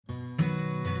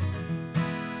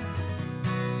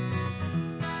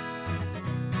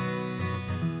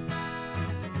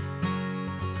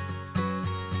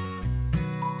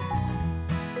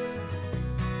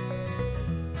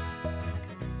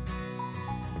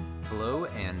Hello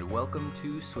and welcome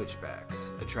to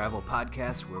Switchbacks, a travel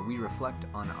podcast where we reflect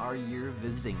on our year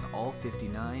visiting all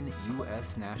 59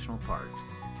 U.S. national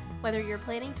parks. Whether you're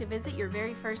planning to visit your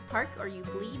very first park or you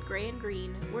bleed gray and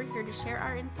green, we're here to share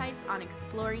our insights on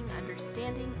exploring,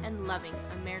 understanding, and loving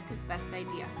America's best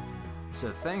idea.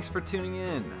 So thanks for tuning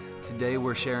in. Today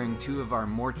we're sharing two of our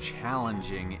more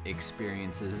challenging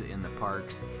experiences in the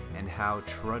parks and how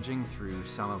trudging through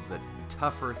some of the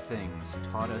tougher things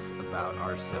taught us about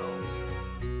ourselves.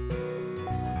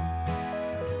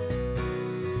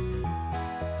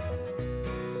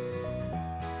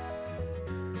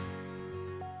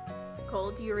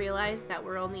 Cole, do you realize that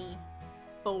we're only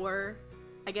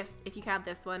I guess if you count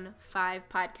this one, 5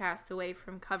 podcasts away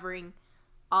from covering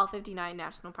all 59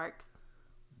 national parks?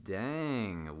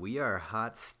 Dang, we are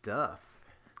hot stuff.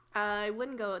 I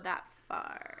wouldn't go that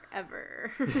far,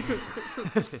 ever.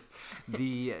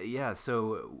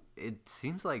 So it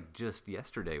seems like just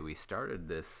yesterday we started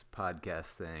this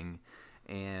podcast thing,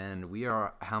 and we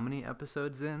are how many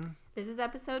episodes in? This is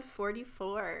episode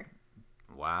 44.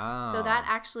 Wow. So that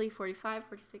actually 45,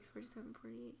 46, 47,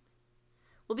 48.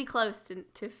 We'll be close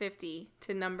to 50,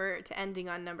 to ending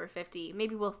on number 50.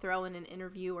 Maybe we'll throw in an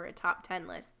interview or a top 10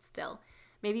 list still.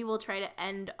 Maybe we'll try to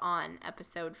end on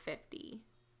episode 50.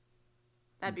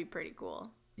 That'd be pretty cool.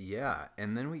 Yeah,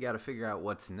 and then we got to figure out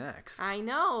what's next. I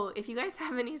know. If you guys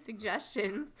have any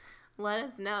suggestions, let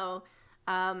us know.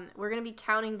 We're going to be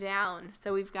counting down.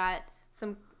 So we've got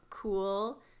some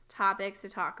cool topics to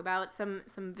talk about, some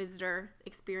visitor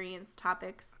experience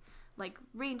topics like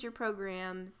ranger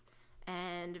programs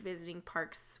and visiting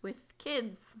parks with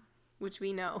kids, which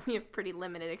we know we have pretty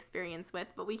limited experience with,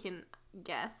 but we can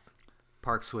guess.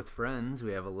 Parks with friends,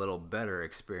 we have a little better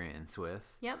experience with.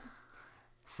 Yep.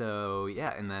 So,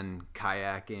 yeah, and then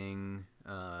kayaking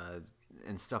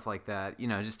and stuff like that. You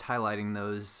know, just highlighting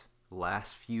those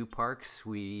last few parks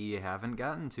we haven't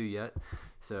gotten to yet.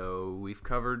 So we've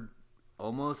covered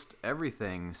almost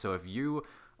everything. So if you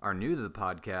are new to the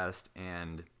podcast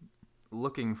and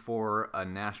looking for a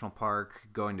national park,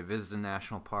 going to visit a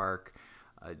national park,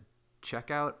 check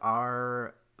out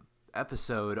our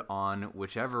episode on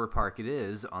whichever park it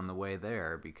is on the way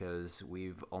there, because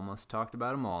we've almost talked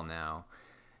about them all now.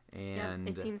 And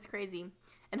it seems crazy.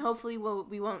 And hopefully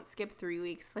we won't skip 3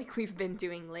 weeks like we've been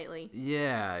doing lately.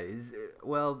 Yeah,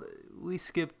 well, we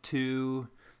skipped 2,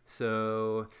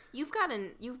 so you've got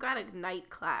a night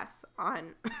class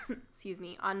on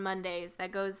on Mondays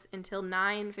that goes until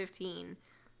 9:15.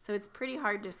 So it's pretty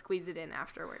hard to squeeze it in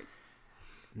afterwards.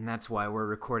 And that's why we're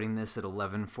recording this at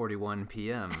 11:41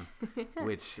 p.m.,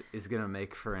 which is going to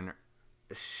make for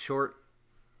a short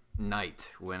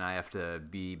night when I have to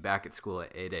be back at school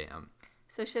at 8 a.m.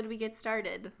 So should we get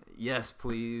started? Yes,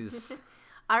 please.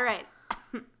 All right.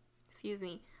 Excuse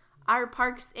me. Our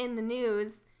Parks in the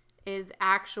News is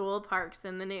actual Parks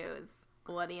in the News.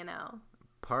 What do you know?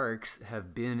 Parks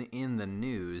have been in the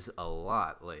news a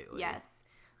lot lately. Yes.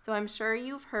 So I'm sure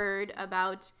you've heard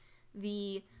about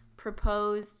the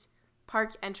proposed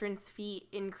park entrance fee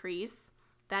increase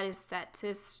that is set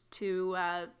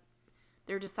to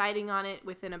they're deciding on it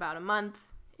within about a month.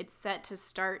 It's set to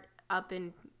start up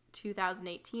in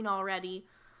 2018 already.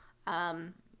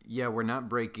 Yeah, we're not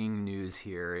breaking news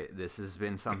here. This has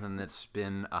been something that's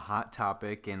been a hot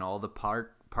topic in all the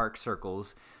park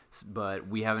circles, but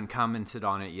we haven't commented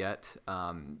on it yet.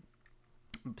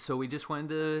 So we just wanted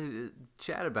to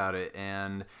chat about it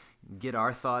and get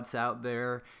our thoughts out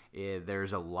there.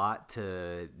 There's a lot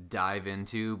to dive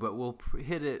into, but we'll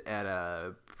hit it at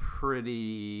a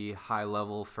pretty high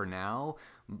level for now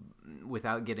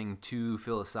without getting too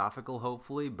philosophical,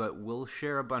 hopefully, but we'll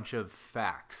share a bunch of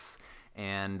facts.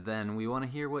 And then we want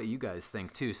to hear what you guys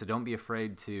think, too. So don't be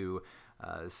afraid to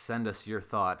send us your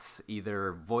thoughts,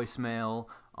 either voicemail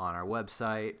on our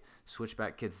website,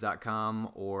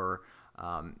 switchbackkids.com, or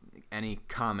any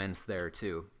comments there,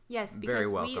 too. Yes,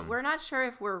 because we're not sure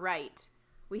if we're right.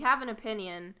 We have an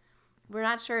opinion. We're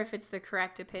not sure if it's the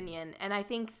correct opinion. And I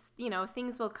think,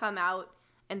 things will come out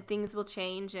and things will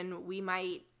change, and we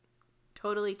might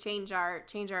totally change our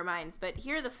minds. But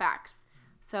here are the facts.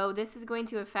 So this is going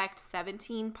to affect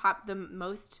 17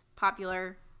 most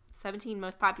popular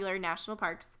national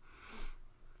parks.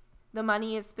 The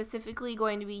money is specifically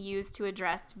going to be used to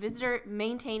address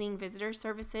maintaining visitor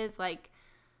services like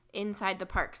inside the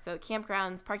park, so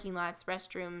campgrounds, parking lots,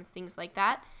 restrooms, things like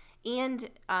that, and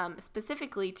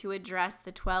specifically to address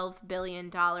the $12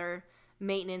 billion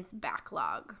maintenance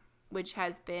backlog, which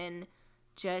has been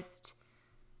just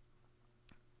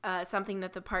something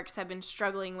that the parks have been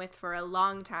struggling with for a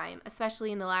long time,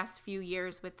 especially in the last few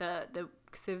years with the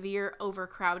severe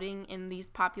overcrowding in these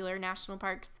popular national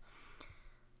parks.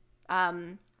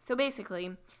 So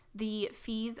basically, the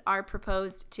fees are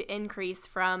proposed to increase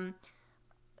from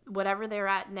whatever they're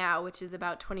at now, which is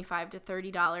about $25 to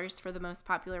 $30 for the most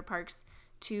popular parks,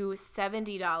 to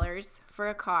 $70 for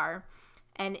a car,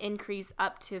 and increase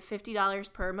up to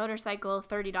 $50 per motorcycle,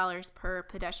 $30 per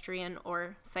pedestrian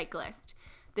or cyclist.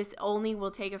 This only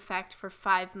will take effect for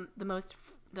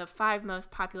the five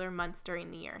most popular months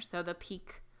during the year, so the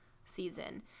peak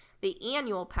season. The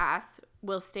annual pass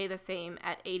will stay the same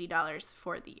at $80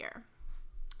 for the year.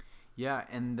 Yeah,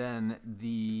 and then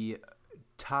the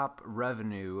top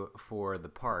revenue for the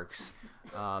parks,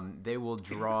 they will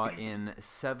draw in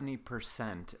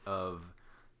 70% of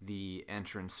the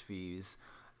entrance fees.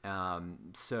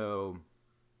 So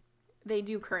they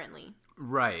do currently.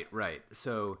 Right.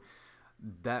 So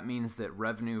that means that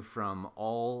revenue from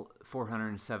all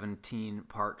 417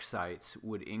 park sites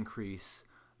would increase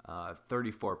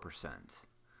 34%.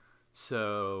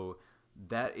 So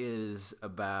that is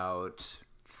about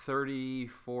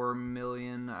 34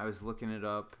 million. I was looking it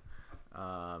up.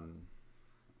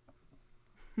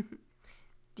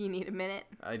 Do you need a minute?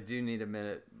 I do need a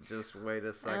minute. Just wait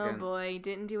a second. Oh boy,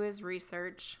 didn't do his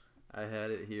research. I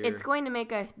had it here. It's going to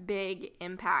make a big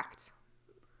impact.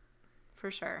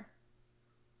 For sure.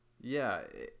 Yeah,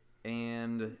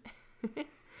 and...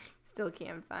 Still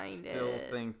can't find it. Still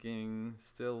thinking,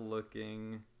 still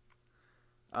looking.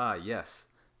 Ah, yes.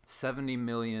 70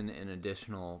 million in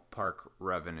additional park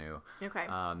revenue. Okay.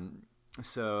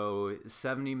 So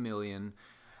 70 million.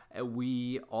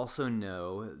 We also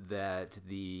know that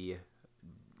the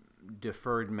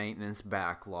deferred maintenance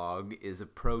backlog is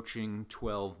approaching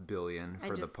 12 billion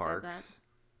for the parks.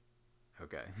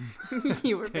 Okay.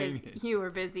 You were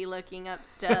busy looking up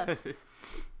stuff.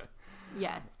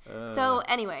 Yes. So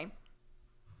anyway,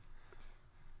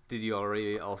 did you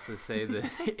already also say that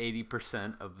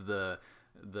 80% of the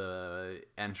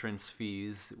entrance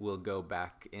fees will go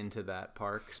back into that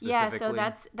park specifically? Yeah,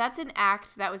 so that's an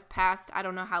act that was passed, I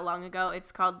don't know how long ago.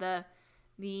 It's called the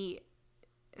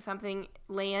something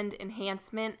Land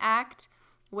Enhancement Act,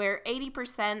 where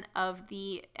 80% of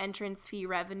the entrance fee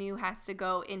revenue has to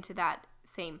go into that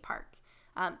same park.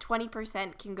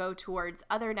 20% can go towards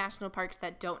other national parks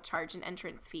that don't charge an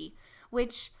entrance fee,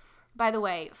 which, by the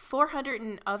way,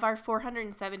 of our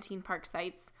 417 park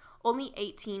sites, only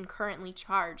 18 currently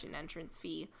charge an entrance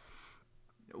fee.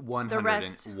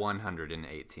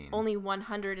 118. Only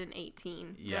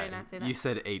 118. Did I not say that? You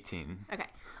said 18. Okay.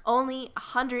 Only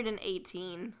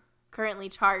 118 currently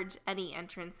charge any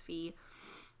entrance fee.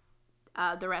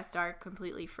 The rest are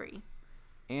completely free.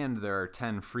 And there are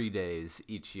 10 free days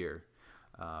each year.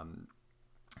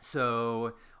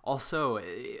 So also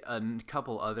a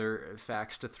couple other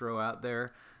facts to throw out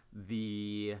there.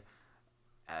 The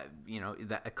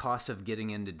cost of getting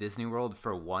into Disney World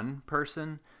for one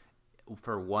person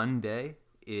for one day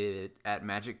at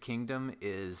Magic Kingdom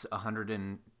is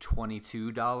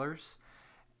 $122,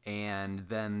 and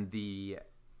then the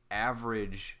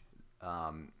average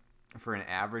for an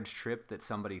average trip that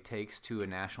somebody takes to a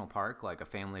national park, like a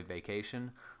family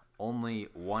vacation, only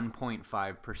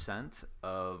 1.5%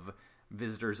 of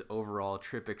visitors' overall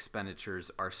trip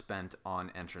expenditures are spent on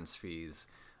entrance fees.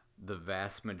 The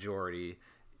vast majority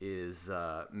is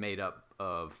made up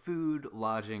of food,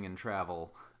 lodging, and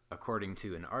travel, according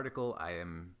to an article I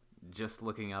am just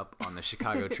looking up on the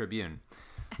Chicago Tribune.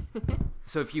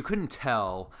 So if you couldn't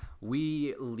tell,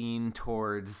 we lean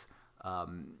towards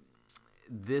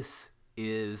this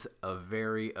is a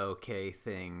very okay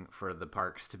thing for the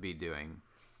parks to be doing.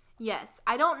 Yes,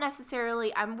 I don't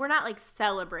necessarily. We're not like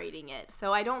celebrating it,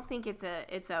 so I don't think it's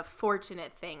a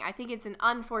fortunate thing. I think it's an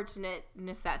unfortunate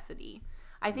necessity.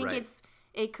 I think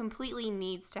it completely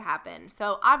needs to happen.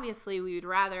 So obviously, we would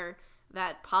rather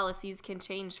that policies can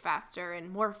change faster and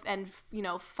more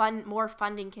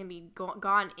funding can be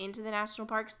gone into the national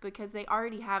parks, because they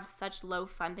already have such low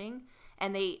funding,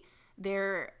 and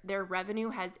their revenue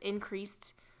has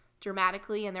increased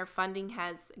dramatically and their funding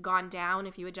has gone down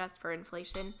if you adjust for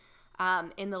inflation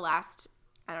in the last,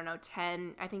 I don't know,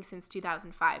 since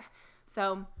 2005.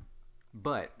 So,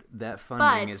 but that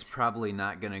funding is probably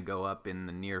not going to go up in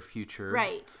the near future.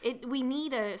 Right. We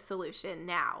need a solution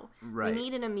now. Right. We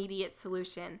need an immediate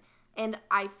solution. And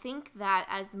I think that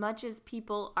as much as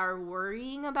people are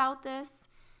worrying about this,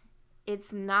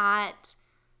 it's not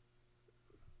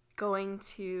going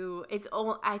to,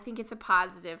 I think it's a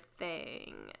positive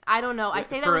thing. I don't know. I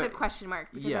say that with a question mark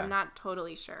because I'm not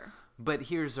totally sure. But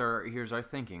here's our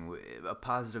thinking. A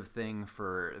positive thing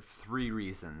for 3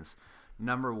 reasons.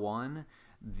 Number one,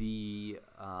 the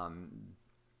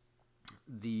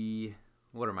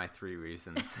What are my 3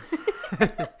 reasons?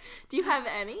 Do you have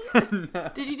any?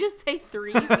 No. Did you just say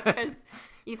 3 because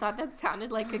you thought that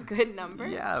sounded like a good number?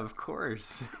 Yeah, of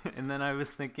course. And then I was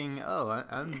thinking,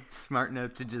 I'm smart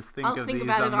enough to just think I'll of think these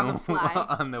about it on the fly.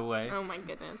 on the way. Oh my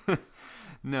goodness.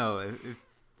 No,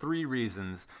 3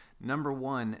 reasons. Number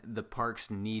 1, the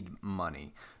parks need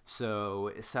money.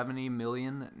 So 70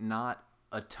 million, not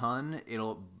a ton.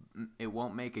 It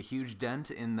won't make a huge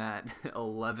dent in that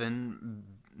 11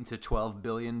 to 12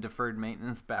 billion deferred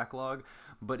maintenance backlog,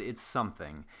 but it's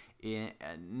something.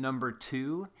 Number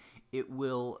 2, it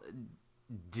will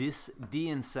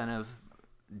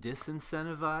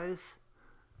disincentivize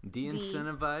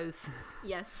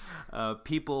Yes.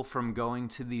 People from going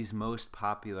to these most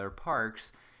popular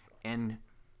parks and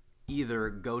either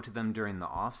go to them during the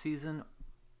off season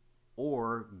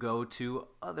or go to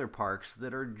other parks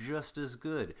that are just as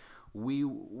good. We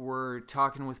were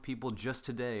talking with people just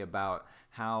today about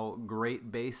how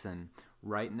Great Basin,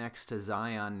 right next to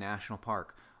Zion National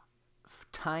Park,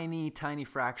 tiny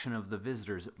fraction of the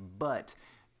visitors, but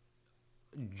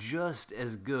just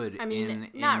as good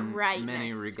not right in many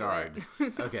next regards. To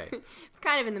it. Okay. It's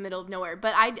kind of in the middle of nowhere.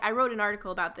 But I wrote an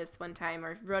article about this one time,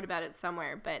 or wrote about it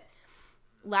somewhere. But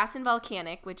Lassen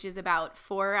Volcanic, which is about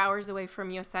 4 hours away from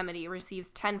Yosemite, receives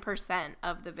 10%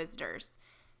 of the visitors.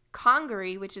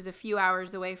 Congaree, which is a few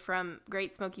hours away from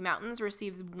Great Smoky Mountains,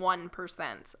 receives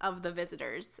 1% of the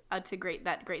visitors to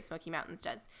Great Smoky Mountains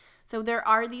does. So there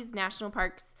are these national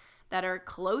parks that are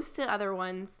close to other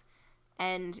ones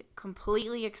and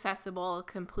completely accessible,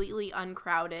 completely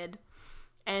uncrowded.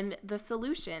 And the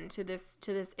solution to this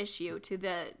issue, to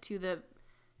the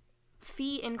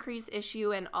fee increase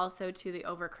issue, and also to the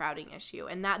overcrowding issue,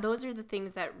 and those are the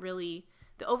things that really,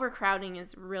 the overcrowding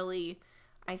is really,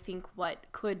 I think, what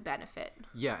could benefit.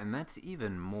 Yeah, and that's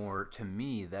even more, to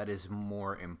me, that is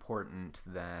more important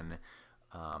than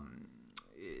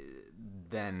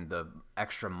the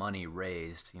extra money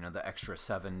raised, the extra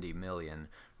 70 million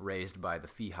raised by the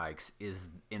fee hikes,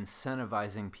 is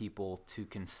incentivizing people to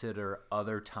consider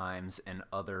other times and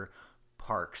other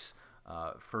parks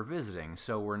for visiting.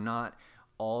 So we're not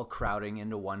all crowding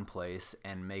into one place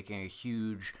and making a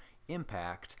huge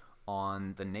impact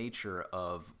on the nature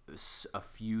of a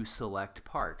few select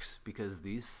parks, because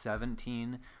these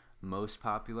 17 most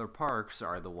popular parks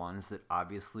are the ones that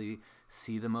obviously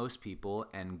see the most people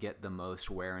and get the most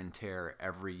wear and tear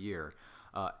every year.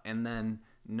 And then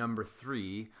number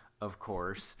 3, of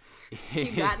course,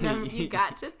 you got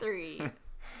to 3.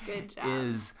 Good job.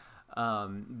 Is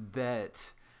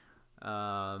that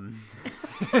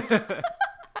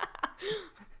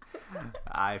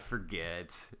I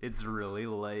forget. It's really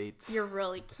late. You're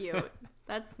really cute.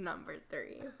 That's number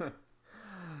 3.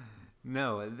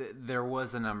 No, there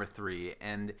was a number 3,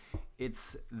 and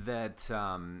it's that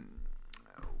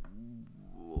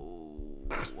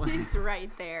it's right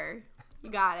there.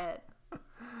 You got it.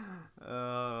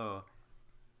 Oh.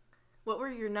 What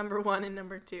were your number 1 and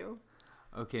number 2?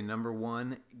 Okay, number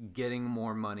 1, getting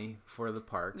more money for the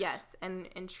parks. Yes, and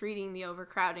treating the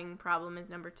overcrowding problem is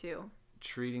number 2.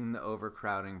 Treating the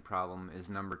overcrowding problem is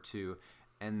number 2.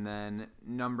 And then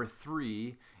number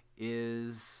 3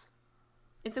 is...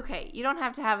 It's okay. You don't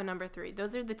have to have a number 3.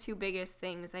 Those are the 2 biggest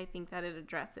things I think that it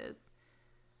addresses.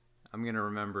 I'm going to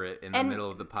remember it in the middle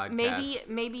of the podcast.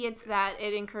 Maybe it's that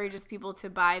it encourages people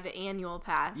to buy the annual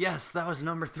pass. Yes, that was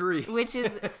number 3. Which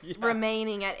is yes.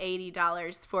 Remaining at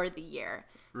 $80 for the year.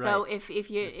 Right. So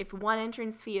if one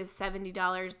entrance fee is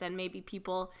 $70, then maybe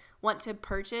people want to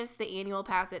purchase the annual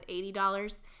pass at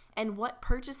 $80. And what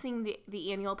purchasing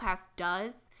the annual pass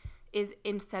does is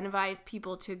incentivize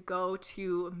people to go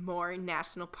to more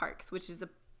national parks, which is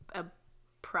a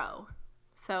pro.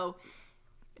 So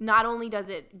not only does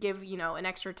it give, an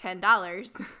extra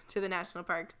 $10 to the national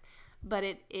parks, but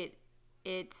it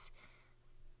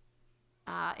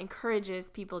encourages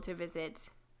people to visit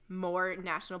more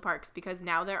national parks, because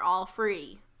now they're all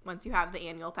free once you have the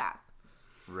annual pass.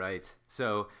 Right.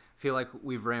 So I feel like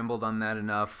we've rambled on that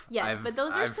enough. Yes, but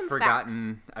those are some facts.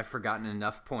 I've forgotten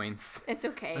enough points. It's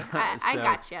okay. I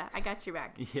got you. I got your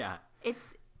back. Yeah.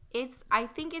 I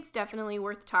think it's definitely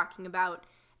worth talking about,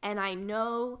 and I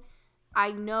know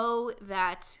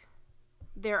that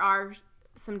there are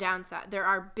some downside. There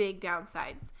are big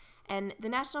downsides. And the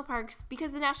national parks,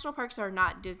 because the national parks are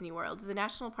not Disney World, the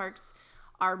national parks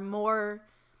are more,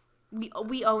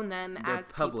 we own them. They're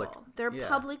as public, people. They're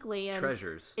public land.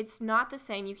 Treasures. It's not the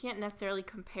same. You can't necessarily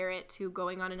compare it to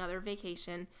going on another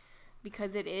vacation,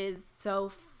 because it is so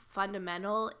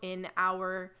fundamental in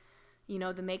our,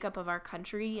 the makeup of our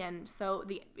country. And so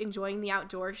enjoying the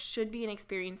outdoors should be an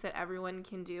experience that everyone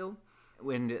can do.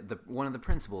 one of the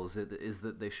principles is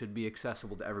that they should be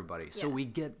accessible to everybody. So Yes. we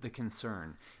get the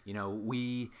concern.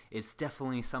 It's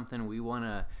definitely something we want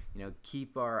to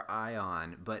keep our eye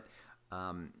on. But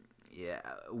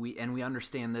we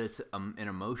understand that it's an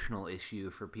emotional issue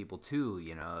for people too.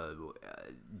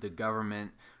 The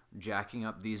government jacking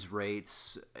up these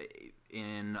rates,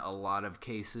 in a lot of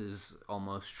cases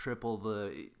almost triple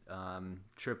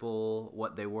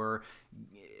what they were,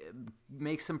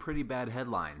 makes some pretty bad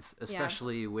headlines,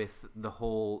 especially with the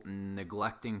whole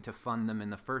neglecting to fund them in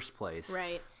the first place.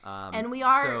 Right. And we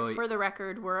are, for the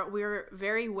record, we're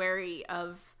very wary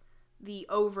of the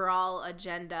overall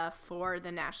agenda for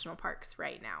the national parks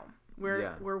right now.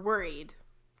 We're worried,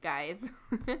 guys.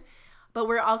 But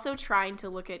we're also trying to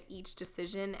look at each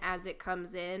decision as it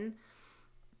comes in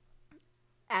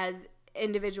as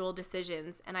individual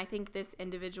decisions. And I think this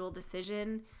individual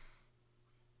decision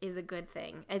is a good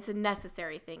thing. It's a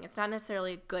necessary thing. It's not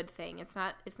necessarily a good thing. It's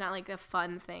not like a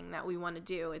fun thing that we want to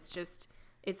do. It's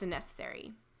a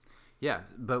necessary. Yeah,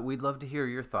 but we'd love to hear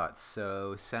your thoughts.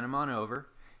 So send them on over,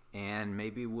 and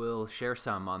maybe we'll share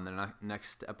some on the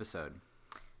next episode.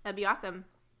 That'd be awesome.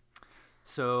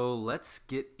 So let's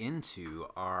get into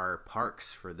our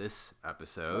parks for this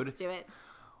episode. Let's do it.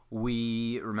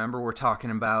 We're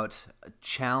talking about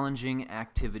challenging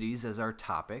activities as our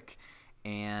topic.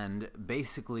 And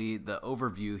basically the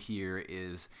overview here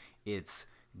is it's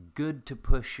good to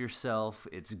push yourself.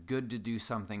 It's good to do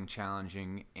something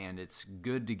challenging, and it's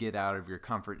good to get out of your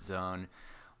comfort zone.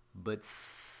 But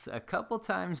a couple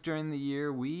times during the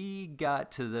year, we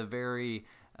got to the very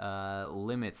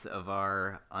limits of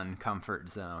our uncomfort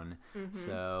zone. Mm-hmm.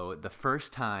 So the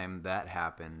first time that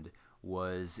happened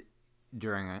was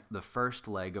during the first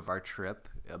leg of our trip,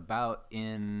 about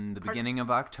in the beginning of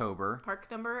October.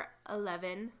 Park number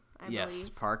 11, I believe. Yes,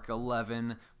 Park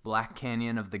 11, Black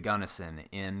Canyon of the Gunnison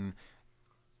in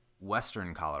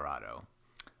western Colorado.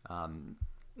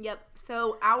 Yep.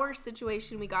 So our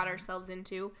situation we got ourselves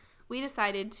into, we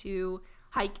decided to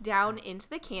hike down into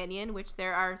the canyon, which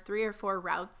there are 3 or 4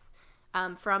 routes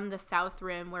from the south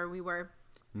rim where we were.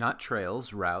 Not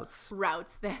trails, routes.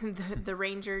 Routes. The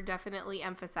ranger definitely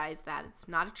emphasized that. It's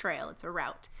not a trail, it's a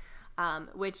route,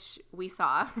 which we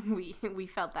saw. We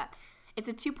felt that. It's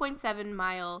a 2.7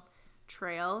 mile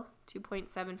trail,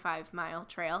 2.75 mile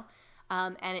trail,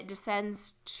 and it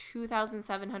descends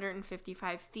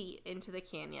 2,755 feet into the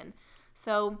canyon.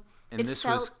 So this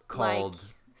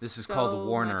is called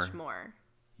Warner. Much more.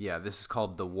 Yeah, this is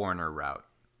called the Warner route.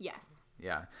 Yes.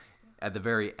 Yeah. At the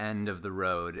very end of the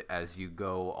road, as you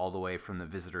go all the way from the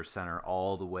visitor center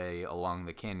all the way along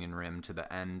the canyon rim to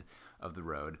the end of the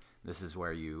road, this is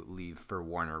where you leave for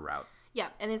Warner route. Yeah,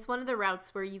 and it's one of the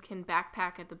routes where you can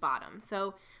backpack at the bottom.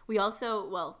 So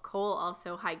Cole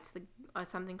also hiked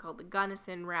something called the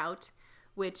Gunnison route,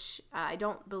 which I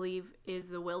don't believe is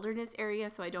the wilderness area,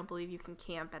 so I don't believe you can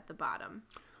camp at the bottom.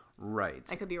 Right.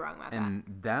 I could be wrong about that. And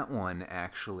that one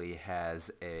actually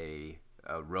has a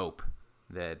rope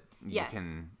that you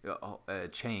can, a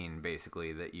chain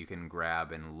basically, that you can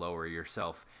grab and lower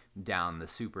yourself down the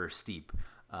super steep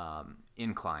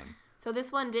incline. So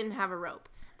this one didn't have a rope.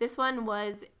 This one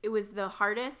was the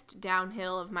hardest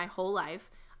downhill of my whole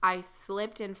life. I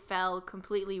slipped and fell,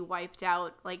 completely wiped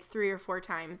out like 3 or 4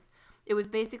 times. It was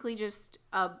basically just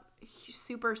a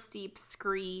super steep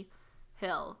scree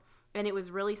hill. And it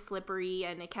was really slippery,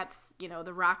 and it kept,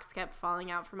 the rocks kept falling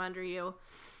out from under you.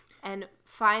 And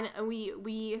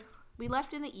we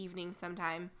left in the evening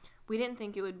sometime. We didn't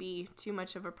think it would be too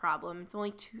much of a problem.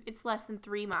 It's less than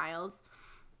 3 miles.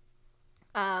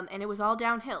 And it was all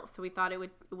downhill, so we thought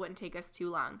it wouldn't take us too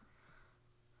long.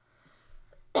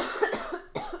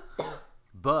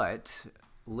 But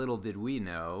little did we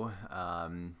know,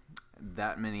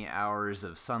 that many hours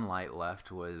of sunlight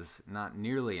left was not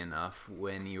nearly enough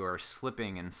when you are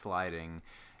slipping and sliding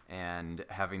and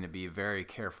having to be very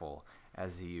careful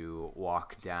as you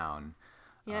walk down.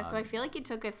 Yeah, so I feel like it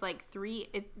took us like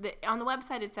on the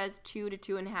website it says 2 to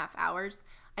 2.5 hours.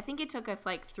 I think it took us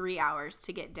like 3 hours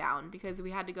to get down because we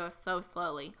had to go so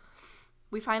slowly.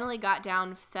 We finally got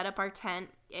down, set up our tent,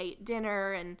 ate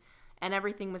dinner, and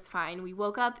everything was fine. We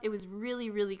woke up. It was really,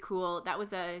 really cool. That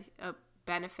was a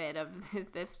benefit of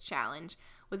this challenge,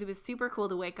 was it was super cool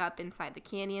to wake up inside the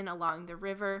canyon along the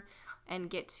river and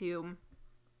get to,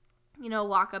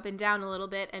 walk up and down a little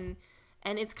bit. And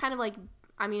it's kind of like,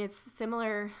 it's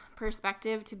similar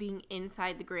perspective to being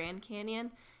inside the Grand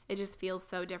Canyon. It just feels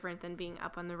so different than being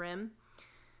up on the rim.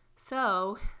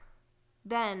 So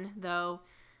then, though,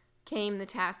 came the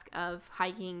task of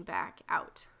hiking back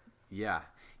out. Yeah,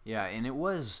 and it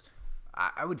was,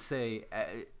 I would say,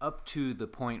 up to the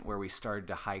point where we started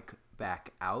to hike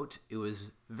back out, it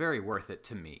was very worth it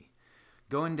to me.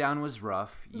 Going down was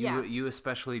rough. You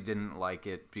especially didn't like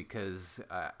it because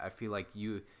I feel like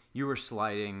you were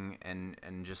sliding and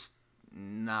just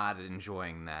not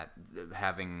enjoying that,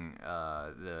 having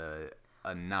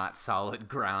a not solid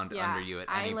ground under you at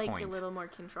any point. I like a little more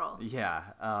control. Yeah,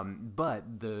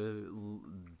 but the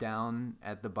down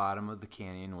at the bottom of the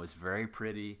canyon was very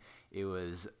pretty. It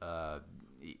was, the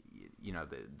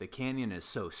canyon is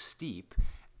so steep.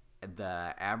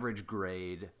 The average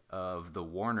grade of the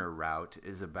Warner route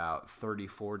is about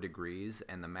 34 degrees,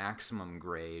 and the maximum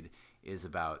grade is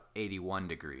about 81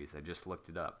 degrees. I just looked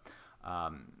it up.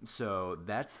 So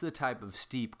that's the type of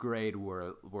steep grade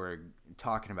we're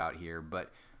talking about here.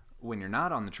 But when you're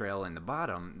not on the trail in the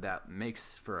bottom, that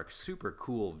makes for a super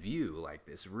cool view, like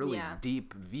this really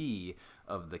deep V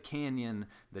of the canyon,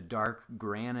 the dark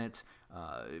granite,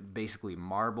 basically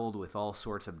marbled with all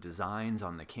sorts of designs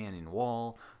on the canyon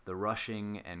wall, the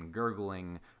rushing and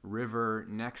gurgling river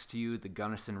next to you. The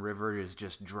Gunnison River is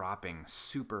just dropping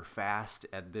super fast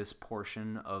at this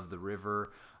portion of the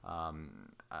river.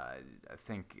 I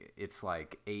think it's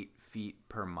like 8 feet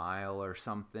per mile or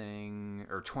something,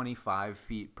 or 25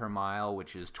 feet per mile,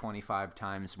 which is 25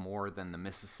 times more than the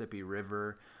Mississippi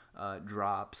River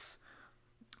drops.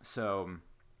 So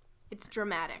it's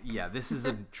dramatic. Yeah, this is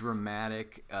a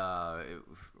dramatic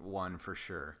one for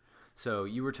sure. So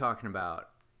you were talking about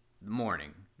the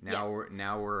morning. Now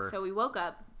we're So we woke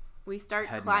up. We start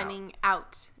climbing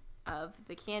out of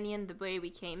the canyon the way we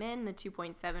came in, the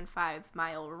 2.75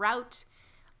 mile route,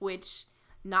 which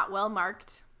not well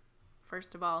marked,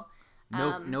 first of all.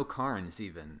 No cairns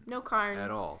even. No cairns. At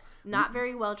all. Not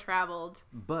very well traveled.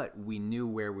 But we knew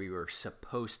where we were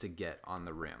supposed to get on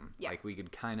the rim. Yes. Like we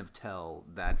could kind of tell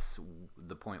that's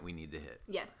the point we need to hit.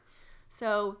 Yes.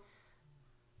 So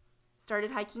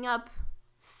started hiking up.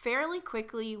 Fairly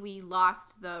quickly we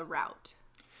lost the route.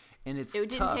 And it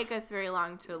didn't take us very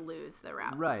long to lose the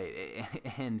route. Right.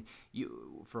 And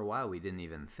for a while we didn't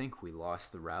even think we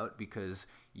lost the route because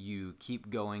you keep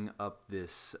going up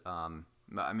this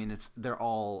they're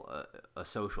all a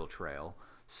social trail.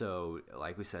 So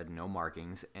like we said, no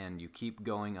markings, and you keep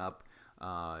going up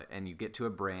and you get to a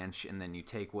branch, and then you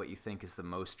take what you think is the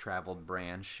most traveled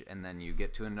branch, and then you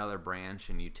get to another branch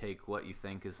and you take what you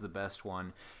think is the best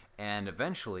one, and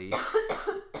eventually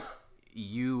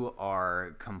you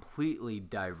are completely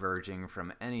diverging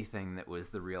from anything that was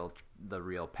the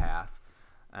real path.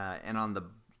 And on the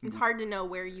It's hard to know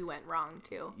where you went wrong,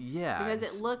 too. Yeah. Because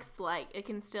it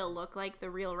can still look like the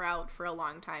real route for a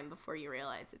long time before you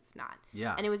realize it's not.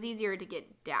 Yeah. And it was easier to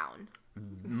get down.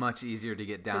 Much easier to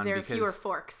get down because there are fewer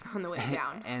forks on the way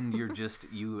down. And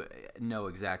you know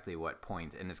exactly what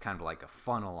point, and it's kind of like a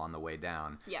funnel on the way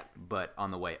down. Yep. But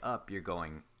on the way up, you're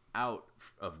going out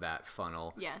of that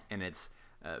funnel. Yes. And it's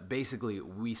basically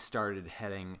we started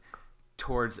heading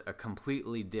towards a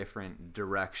completely different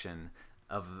direction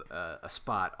of a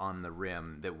spot on the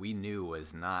rim that we knew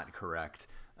was not correct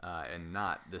and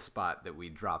not the spot that we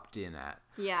dropped in at.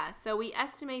 Yeah, so we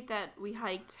estimate that we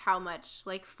hiked how much?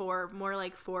 More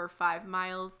like 4 or 5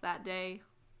 miles that day.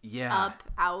 Yeah. Up,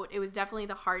 out. It was definitely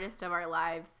the hardest of our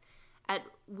lives.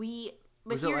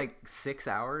 Was it like 6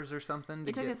 hours or something?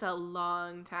 It took us a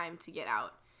long time to get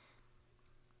out.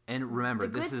 And remember,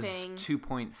 this is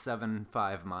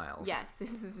 2.75 miles. Yes,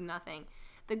 this is nothing.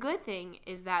 The good thing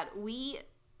is that we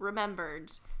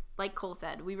remembered, like Cole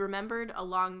said, we remembered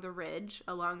along the ridge,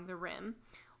 along the rim,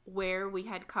 where we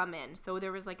had come in. So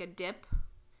there was like a dip,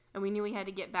 and we knew we had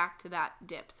to get back to that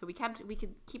dip. So we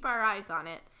could keep our eyes on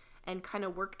it and kind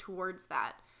of work towards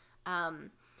that.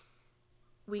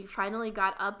 We finally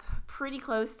got up pretty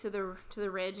close to the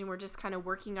ridge, and we're just kind of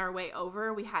working our way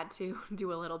over. We had to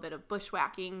do a little bit of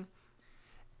bushwhacking,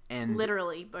 and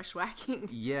literally bushwhacking.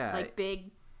 Yeah, like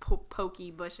big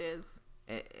pokey bushes.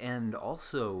 And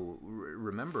also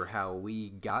remember how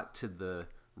we got to the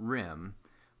rim,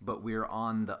 but we were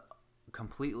on the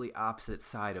completely opposite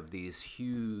side of these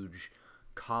huge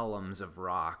columns of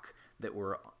rock that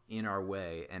were in our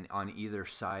way, and on either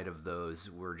side of those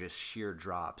were just sheer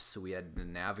drops, so we had to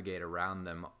navigate around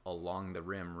them along the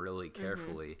rim really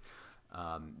carefully.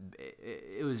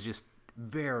 It was just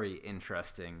very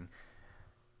interesting.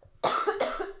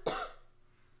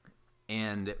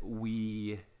 And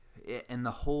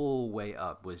the whole way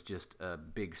up was just a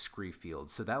big scree field.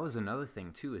 So that was another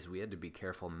thing too, is we had to be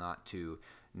careful not to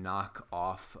knock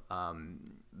off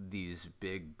these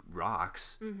big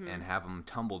rocks and have them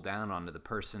tumble down onto the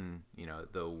person,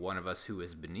 the one of us who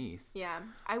was beneath. Yeah.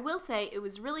 I will say it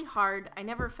was really hard. I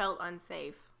never felt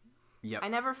unsafe. Yep. I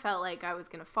never felt like I was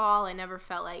going to fall. I never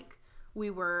felt like we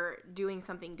were doing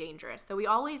something dangerous. So we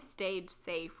always stayed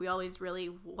safe. We always really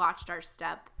watched our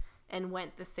step and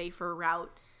went the safer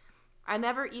route. I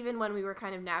never, even when we were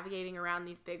kind of navigating around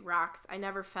these big rocks, I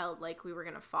never felt like we were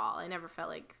going to fall. I never felt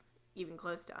like even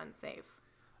close to unsafe.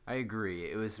 I agree.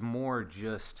 It was more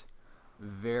just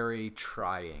very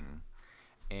trying.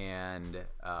 And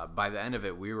by the end of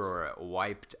it, we were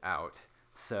wiped out.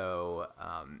 So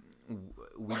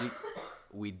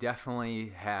we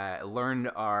definitely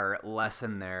learned our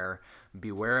lesson there.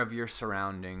 Beware of your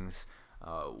surroundings.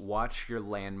 Watch your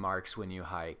landmarks when you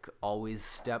hike. Always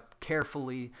step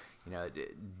carefully.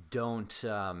 Don't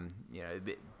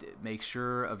make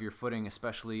sure of your footing,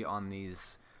 especially on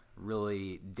these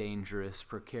really dangerous,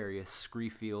 precarious scree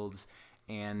fields.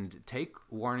 And take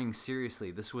warning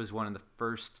seriously. This was one of the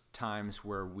first times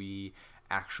where we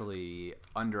actually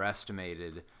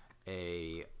underestimated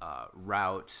a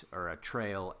route or a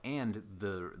trail, and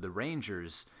the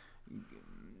rangers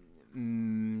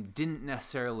didn't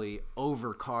necessarily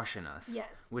over caution us.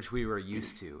 Yes. Which we were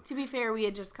used to. To be fair, we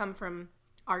had just come from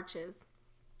Arches,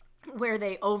 where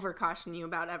they over caution you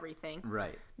about everything.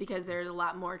 Right. Because there's a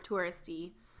lot more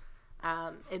touristy.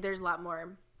 There's a lot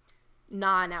more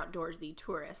non-outdoorsy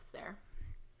tourists there.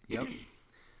 Yep.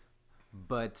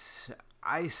 But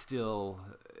I still,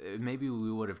 maybe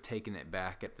we would have taken it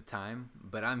back at the time,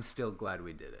 but I'm still glad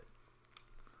we did it.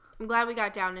 I'm glad we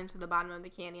got down into the bottom of the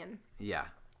canyon. Yeah.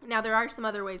 Now, there are some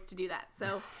other ways to do that.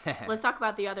 So let's talk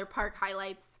about the other park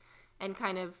highlights and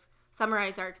kind of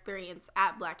summarize our experience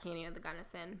at Black Canyon of the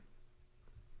Gunnison.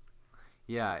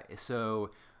 Yeah,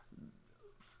 so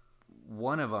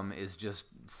one of them is just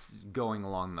going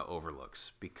along the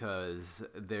overlooks, because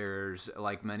there's,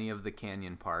 like many of the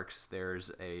canyon parks,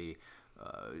 there's a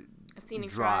scenic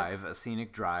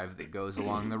drive that goes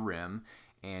along the rim,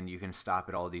 and you can stop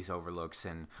at all these overlooks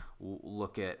and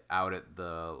look out at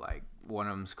the, like, one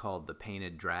of them's called the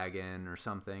Painted Dragon or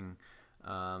something,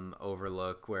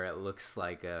 overlook, where it looks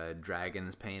like a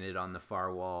dragon's painted on the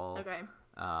far wall. Okay.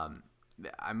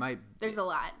 There's a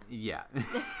lot. Yeah.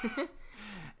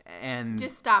 And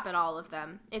just stop at all of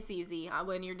them. It's easy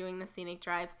when you're doing the scenic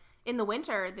drive. In the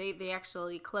winter, they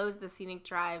actually close the scenic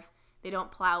drive. They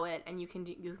don't plow it, and you can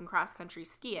cross country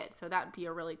ski it. So that would be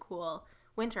a really cool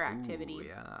winter activity. Ooh,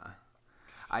 yeah.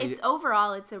 It's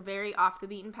a very off the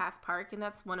beaten path park, and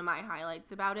that's one of my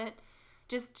highlights about it.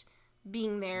 Just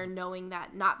being there, knowing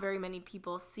that not very many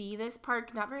people see this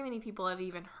park, not very many people have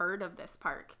even heard of this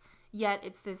park. Yet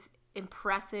it's this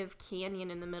impressive canyon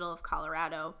in the middle of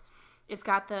Colorado. It's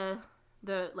got the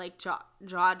like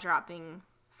jaw-dropping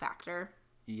factor.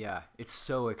 Yeah, it's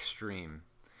so extreme.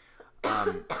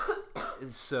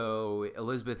 So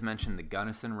Elizabeth mentioned the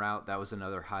Gunnison route. That was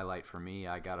another highlight for me.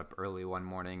 I got up early one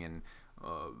morning and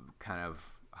kind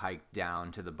of hiked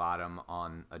down to the bottom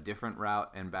on a different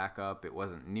route and back up. It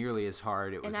wasn't nearly as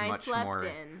hard. It was and I much slept more.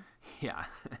 In. Yeah,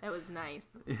 that was nice.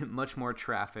 Much more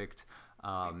trafficked.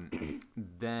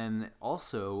 Then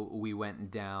also we went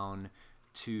down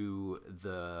to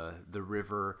the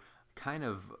river, kind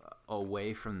of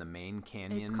away from the main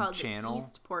canyon it's called channel. The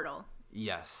East Portal.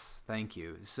 Yes, thank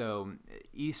you. So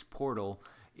East Portal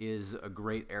is a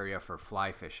great area for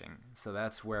fly fishing. So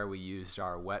that's where we used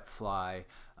our wet fly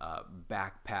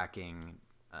backpacking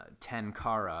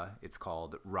tenkara, it's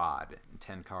called, rod.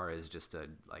 Tenkara is just a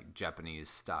Japanese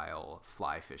style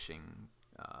fly fishing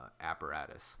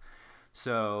apparatus.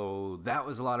 So that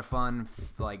was a lot of fun,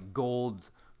 like gold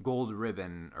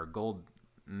ribbon or gold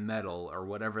medal or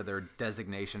whatever their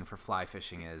designation for fly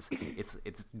fishing is.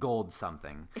 It's gold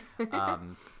something.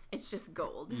 It's just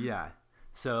gold. Yeah.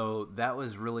 So that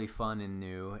was really fun and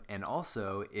new. And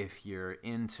also, if you're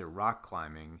into rock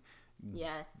climbing,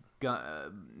 yes,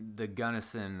 the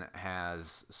Gunnison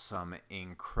has some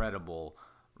incredible,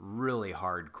 really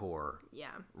hardcore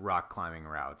rock climbing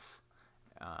routes.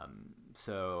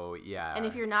 So yeah. And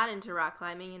if you're not into rock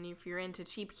climbing and if you're into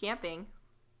cheap camping,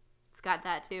 it's got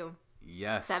that too.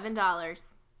 Yes. $7.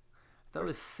 That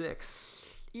was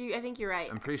 $6. I think you're right.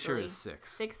 I'm pretty sure it was $6.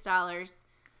 $6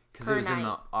 because it was in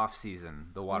the off season.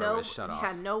 The water was shut off.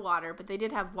 Yeah, no water, but they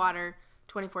did have water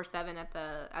 24/7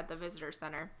 at the visitor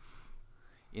center.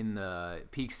 In the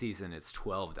peak season, it's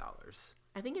 $12.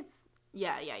 I think it's you're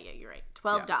right.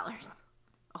 $12. Yeah.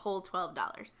 A whole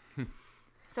 $12.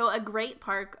 So a great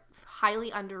park,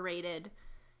 highly underrated,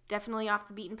 definitely off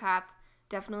the beaten path,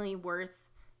 definitely worth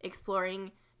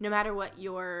exploring, no matter what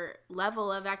your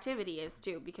level of activity is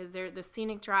too, because the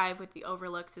scenic drive with the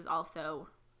overlooks is also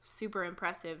super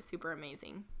impressive, super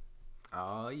amazing.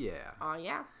 Oh yeah. Oh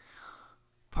yeah.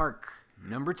 Park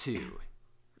number 2,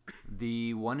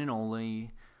 the one and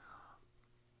only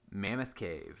Mammoth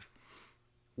Cave.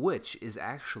 which is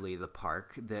actually the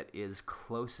park that is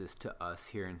closest to us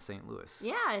here in St. Louis.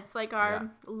 Yeah, it's like our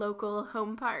local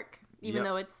home park, even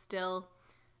though it's still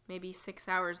maybe 6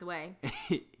 hours away.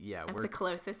 Yeah, that's the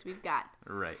closest we've got.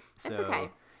 Right. That's okay.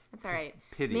 That's all right.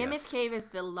 Mammoth Cave is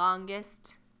the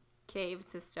longest cave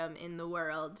system in the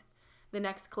world. The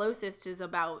next closest is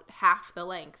about half the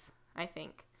length, I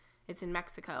think. It's in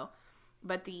Mexico.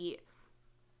 But the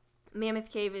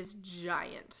Mammoth Cave is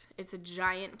giant. It's a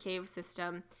giant cave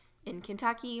system in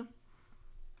Kentucky.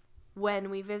 When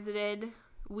we visited,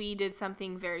 we did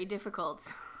something very difficult.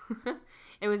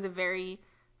 It was a very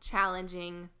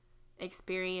challenging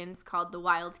experience called the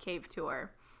Wild Cave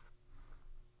Tour.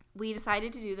 We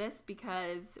decided to do this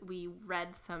because we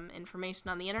read some information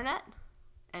on the internet,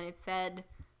 and it said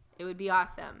it would be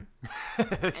awesome.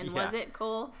 And was it,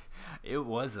 Cole? It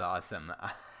was awesome.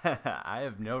 I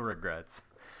have no regrets.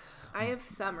 I have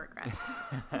some regrets.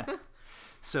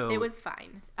 So it was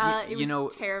fine. It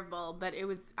was terrible, but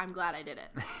I'm glad I did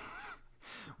it.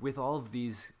 With all of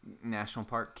these national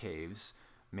park caves,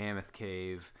 Mammoth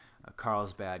Cave,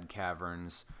 Carlsbad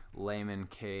Caverns, Lehman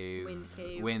Cave,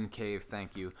 Wind Cave,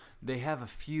 thank you. They have a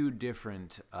few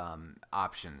different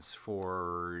options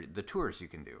for the tours you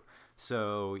can do.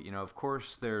 So, of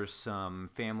course, there's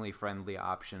some family-friendly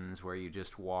options where you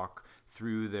just walk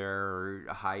through their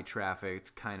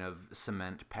high-traffic kind of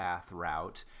cement path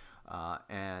route,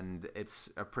 and it's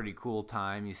a pretty cool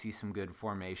time. You see some good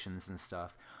formations and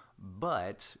stuff.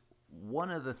 But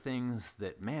one of the things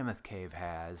that Mammoth Cave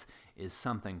has is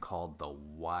something called the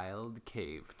Wild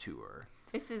Cave Tour.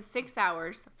 This is 6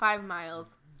 hours, 5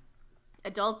 miles,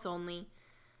 adults only.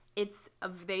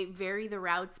 They vary the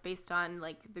routes based on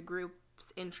like the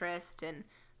group's interest and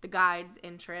the guide's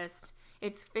interest.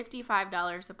 It's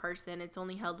 $55 a person. It's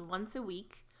only held once a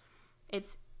week.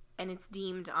 It's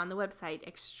deemed on the website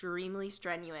extremely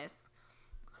strenuous,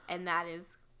 and that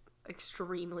is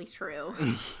extremely true.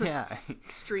 Yeah.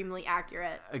 Extremely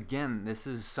accurate. Again, this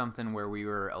is something where we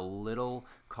were a little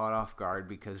caught off guard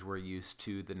because we're used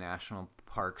to the National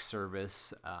Park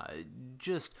Service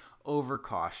just over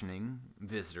cautioning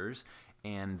visitors,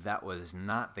 and that was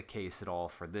not the case at all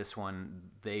for this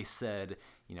one. They said,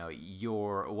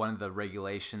 one of the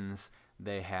regulations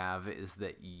they have is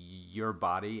that your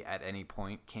body at any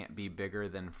point can't be bigger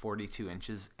than 42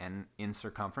 inches in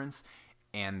circumference,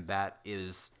 and that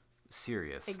is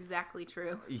serious. Exactly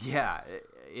true. Yeah,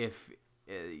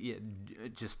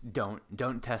 just don't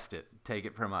test it. Take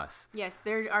it from us. Yes,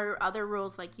 there are other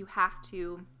rules, like you have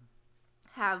to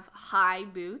have high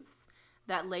boots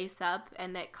that lace up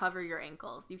and that cover your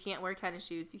ankles. You can't wear tennis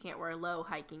shoes. You can't wear low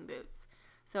hiking boots.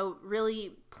 So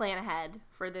really plan ahead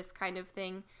for this kind of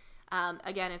thing.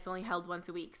 Again, it's only held once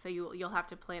a week, so you'll have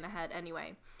to plan ahead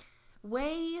anyway.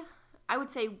 I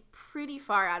would say pretty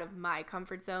far out of my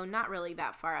comfort zone, not really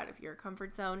that far out of your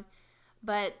comfort zone,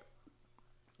 but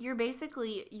you're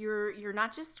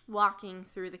not just walking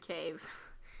through the cave.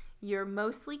 You're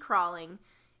mostly crawling,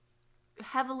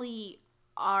 heavily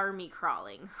army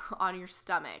crawling on your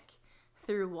stomach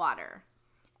through water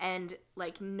and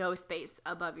like no space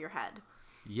above your head.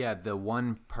 Yeah, the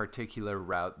one particular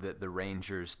route that the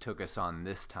Rangers took us on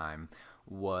this time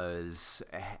was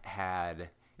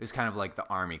kind of like the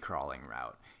army crawling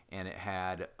route, and it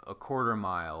had a quarter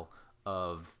mile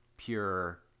of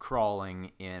pure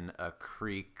crawling in a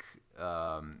creek,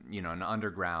 an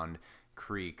underground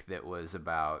creek that was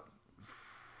about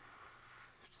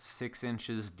 6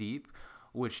 inches deep,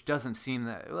 which doesn't seem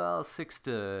 6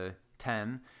 to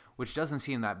 10, which doesn't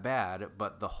seem that bad,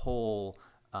 but the whole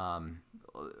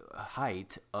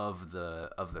height of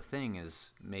the thing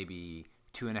is maybe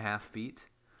 2.5 feet.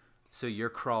 So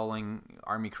you're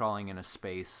army crawling in a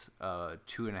space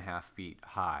 2.5 feet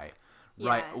high, yeah.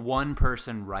 Right? One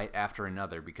person right after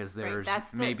another, because there's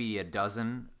maybe a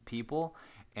dozen people,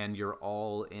 and you're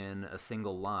all in a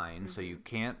single line. Mm-hmm. So you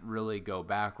can't really go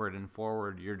backward and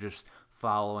forward. You're just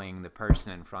following the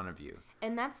person in front of you.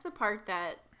 And that's the part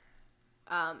that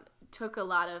took a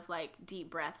lot of like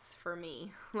deep breaths for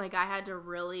me. Like I had to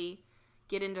really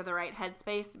get into the right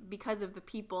headspace because of the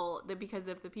people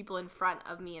in front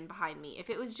of me and behind me. If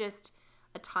it was just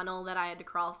a tunnel that I had to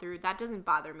crawl through, that doesn't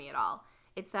bother me at all.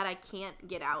 It's that I can't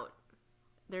get out.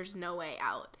 There's no way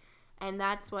out. And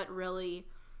that's what really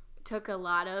took a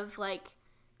lot of like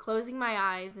closing my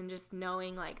eyes and just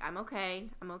knowing like I'm okay,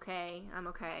 I'm okay, I'm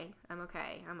okay, I'm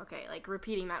okay, I'm okay. Like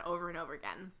repeating that over and over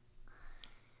again.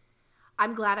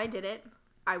 I'm glad I did it.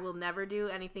 I will never do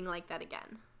anything like that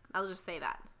again. I'll just say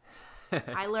that.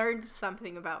 I learned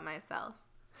something about myself.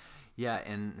 Yeah,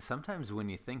 and sometimes when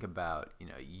you think about,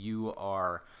 you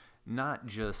are not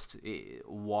just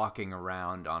walking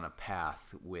around on a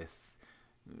path with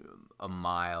a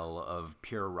mile of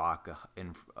pure rock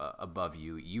above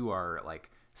you. You are like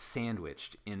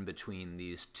sandwiched in between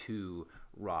these two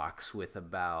rocks with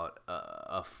about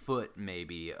a foot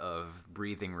maybe of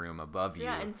breathing room above you.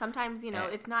 Yeah, and sometimes,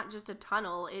 it's not just a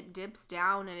tunnel. It dips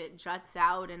down and it juts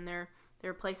out, and there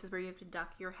are places where you have to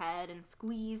duck your head and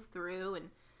squeeze through and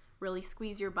really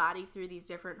squeeze your body through these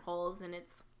different holes, and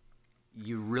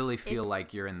you really feel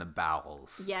like you're in the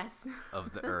bowels yes.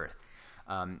 of the earth.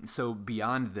 So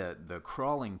beyond the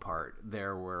crawling part,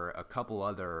 there were a couple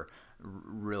other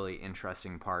really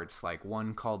interesting parts, like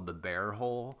one called the bear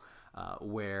hole,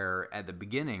 where at the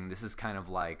beginning, this is kind of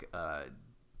like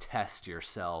test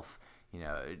yourself,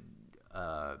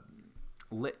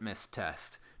 litmus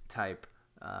test type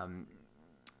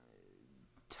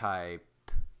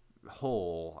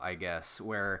hole, I guess,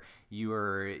 where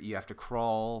you have to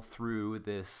crawl through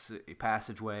this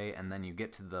passageway, and then you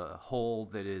get to the hole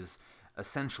that is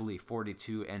essentially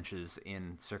 42 inches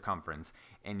in circumference,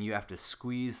 and you have to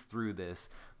squeeze through this,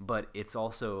 but it's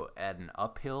also at an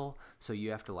uphill, so you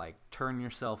have to like turn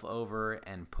yourself over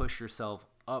and push yourself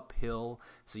uphill,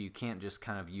 so you can't just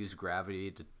kind of use gravity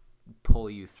to pull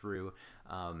you through.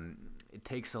 It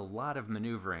takes a lot of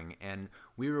maneuvering, and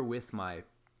we were with my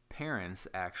parents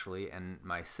actually and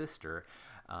my sister,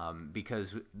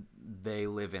 because they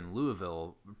live in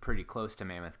Louisville, pretty close to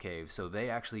Mammoth Cave. So they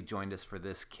actually joined us for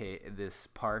this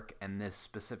park and this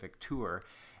specific tour.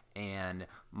 And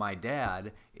my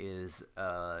dad is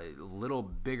a little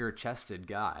bigger chested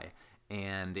guy,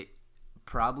 and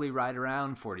probably right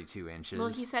around 42 inches. Well,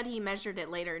 he said he measured it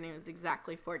later, and it was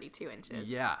exactly 42 inches.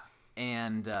 Yeah.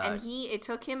 And it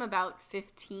took him about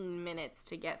 15 minutes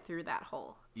to get through that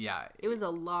hole. Yeah. It was a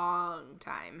long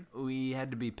time. We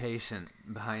had to be patient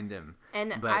behind him.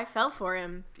 And I fell for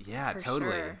him. Yeah,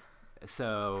 totally. Sure.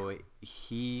 So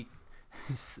he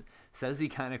says he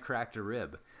kind of cracked a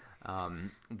rib,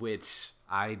 which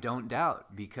I don't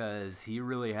doubt, because he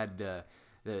really had to.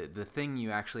 The thing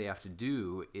you actually have to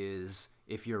do is,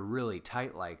 if you're really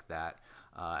tight like that,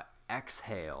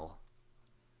 exhale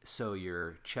so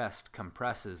your chest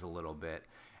compresses a little bit,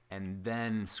 and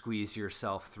then squeeze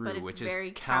yourself through, which is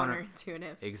very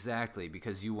counterintuitive. Exactly,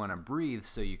 because you want to breathe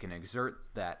so you can exert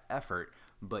that effort,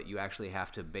 but you actually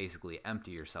have to basically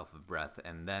empty yourself of breath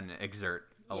and then exert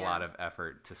a lot of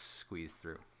effort to squeeze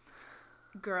through.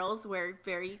 Girls wear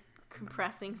very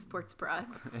compressing sports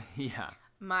bras. Yeah.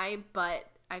 My butt,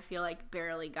 I feel like,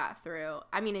 barely got through.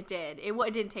 I mean, it did. It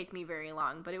didn't take me very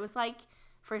long, but it was like,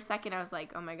 for a second, I was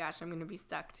like, oh my gosh, I'm going to be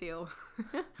stuck too.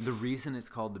 The reason it's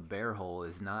called the bear hole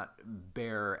is not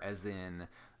bear as in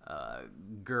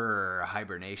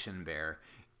hibernation bear.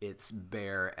 It's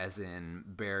bear as in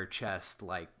bare chest,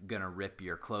 like going to rip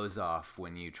your clothes off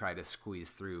when you try to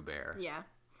squeeze through bear. Yeah.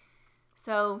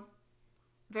 So,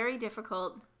 very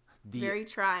difficult, very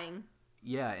trying.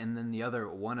 Yeah, and then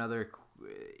one other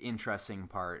interesting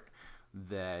part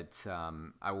that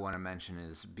I want to mention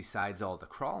is, besides all the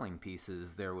crawling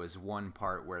pieces, there was one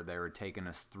part where they were taking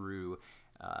us through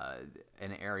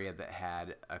an area that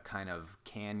had a kind of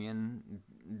canyon,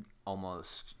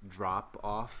 almost drop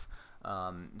off.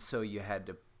 So you had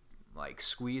to like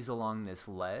squeeze along this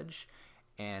ledge,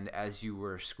 and as you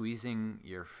were squeezing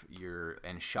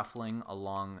and shuffling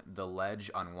along the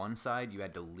ledge on one side, you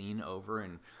had to lean over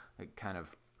and like kind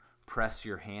of press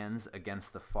your hands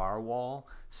against the far wall,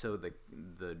 so the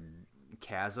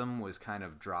chasm was kind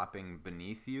of dropping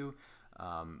beneath you,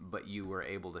 but you were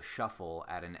able to shuffle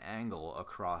at an angle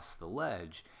across the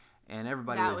ledge, and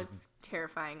everybody was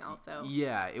terrifying also.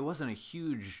 Yeah, it wasn't a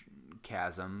huge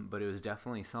chasm, but it was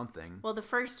definitely something. Well, the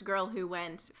first girl who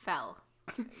went fell.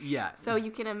 Yeah. So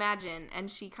you can imagine,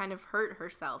 and she kind of hurt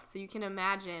herself, so you can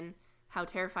imagine how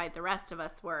terrified the rest of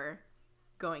us were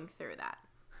going through that.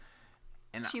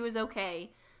 And she was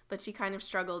okay, but she kind of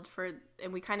struggled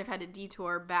and we kind of had to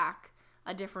detour back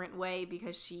a different way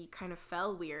because she kind of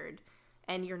fell weird.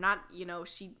 And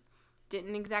she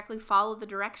didn't exactly follow the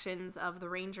directions of the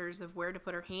rangers of where to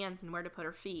put her hands and where to put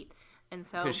her feet. And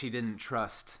so, because she didn't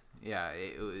trust,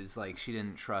 it was like she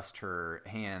didn't trust her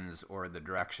hands or the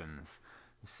directions.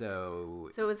 So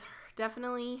it was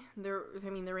definitely,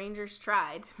 the rangers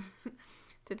tried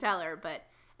to tell her, but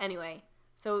anyway,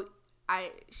 so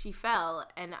she fell,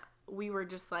 and we were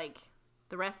just like,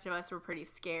 the rest of us were pretty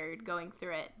scared going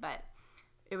through it, but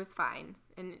it was fine,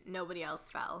 and nobody else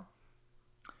fell.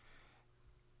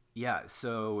 Yeah,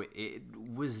 so it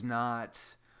was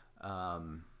not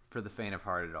for the faint of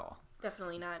heart at all.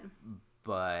 Definitely not.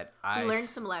 but we learned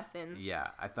some lessons. Yeah,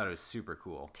 I thought it was super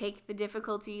cool. Take the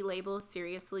difficulty labels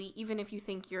seriously, even if you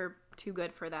think you're too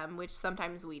good for them, which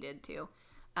sometimes we did too.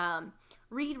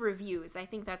 Read reviews. I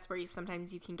think that's where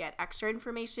sometimes you can get extra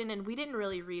information, and we didn't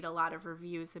really read a lot of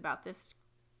reviews about this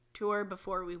tour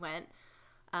before we went.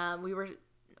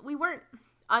 We weren't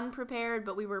unprepared,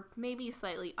 but we were maybe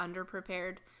slightly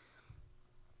underprepared.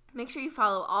 Make sure you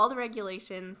follow all the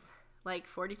regulations, like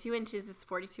 42 inches is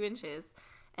 42 inches,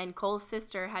 and Cole's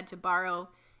sister had to borrow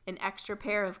an extra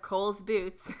pair of Cole's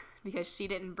boots because she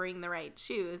didn't bring the right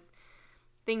shoes,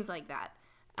 things like that.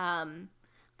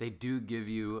 They do give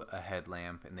you a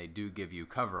headlamp, and they do give you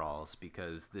coveralls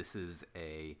because this is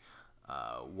a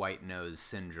white nose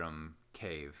syndrome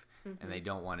cave, and they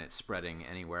don't want it spreading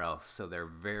anywhere else. So they're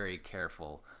very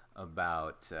careful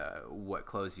about what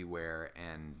clothes you wear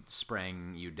and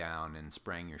spraying you down and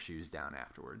spraying your shoes down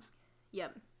afterwards.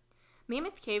 Yep.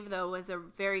 Mammoth Cave, though, was a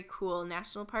very cool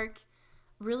national park.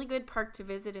 Really good park to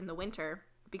visit in the winter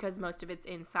because most of it's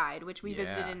inside, which we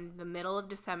visited in the middle of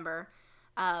December.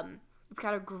 It's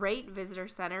got a great visitor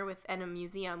center and a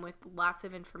museum with lots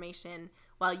of information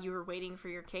while you were waiting for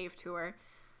your cave tour.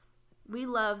 We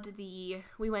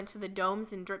went to the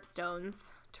Domes and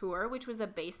Dripstones tour, which was a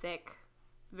basic,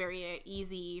 very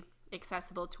easy,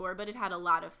 accessible tour, but it had a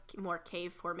lot of more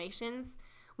cave formations.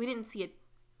 We didn't see a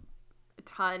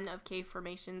ton of cave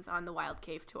formations on the Wild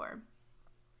Cave tour.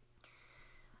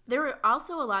 There were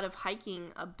also a lot of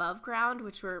hiking above ground,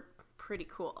 which were pretty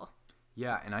cool.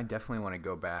 Yeah, and I definitely want to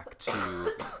go back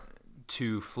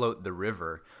to float the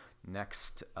river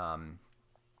next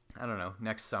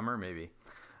next summer maybe,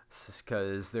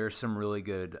 because there's some really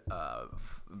good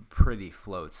pretty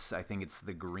floats. I think it's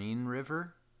the Green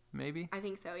River maybe. I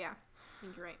think so, yeah. I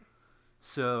think you're right.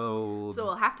 So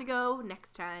we'll have to go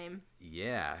next time.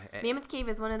 Yeah. Mammoth Cave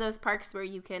is one of those parks where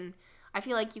I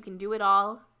feel like you can do it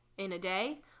all in a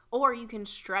day, or you can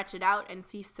stretch it out and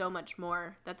see so much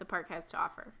more that the park has to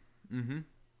offer. Mm-hmm.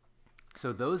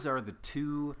 So those are the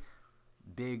two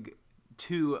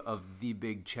of the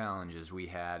big challenges we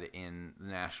had in the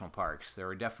national parks. There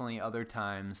were definitely other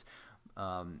times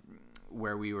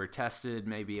where we were tested,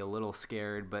 maybe a little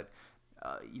scared, but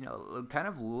kind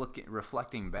of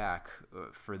reflecting back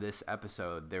for this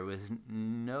episode, there was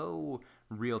no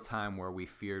real time where we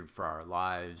feared for our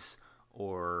lives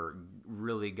or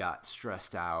really got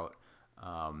stressed out.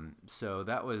 So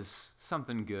that was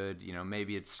something good.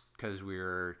 Maybe it's because we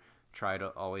were trying to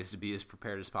always to be as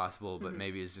prepared as possible, but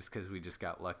maybe it's just because we just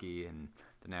got lucky and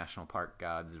the national park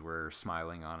gods were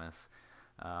smiling on us.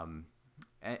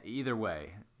 Either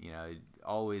way,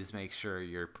 always make sure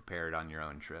you're prepared on your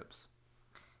own trips.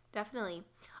 Definitely.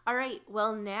 All right.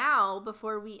 Well, now,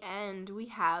 before we end, we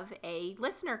have a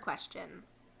listener question.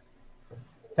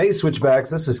 Hey, Switchbacks.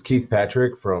 This is Keith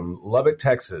Patrick from Lubbock,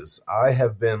 Texas. I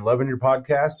have been loving your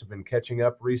podcast. I've been catching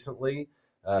up recently.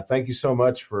 Thank you so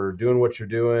much for doing what you're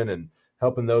doing and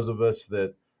helping those of us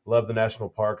that love the national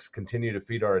parks continue to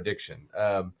feed our addiction.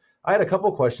 I had a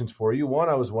couple questions for you. One,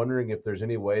 I was wondering if there's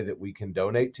any way that we can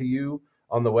donate to you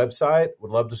on the website.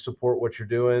 Would love to support what you're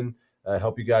doing.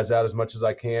 Help you guys out as much as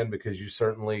I can because you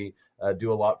certainly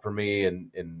do a lot for me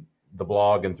in the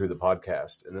blog and through the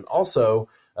podcast. And then also,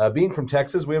 being from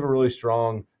Texas, we have a really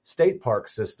strong state park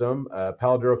system.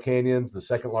 Palo Duro Canyon's the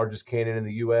second largest canyon in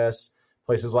the U.S.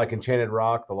 Places like Enchanted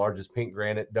Rock, the largest pink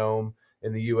granite dome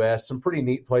in the U.S. Some pretty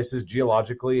neat places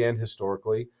geologically and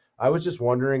historically. I was just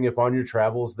wondering if on your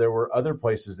travels there were other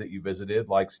places that you visited,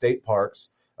 like state parks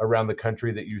around the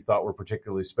country that you thought were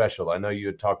particularly special. I know you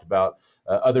had talked about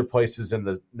other places in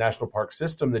the national park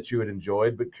system that you had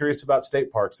enjoyed, but curious about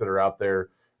state parks that are out there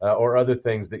or other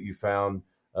things that you found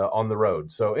on the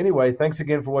road. So anyway, thanks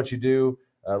again for what you do.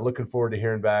 Looking forward to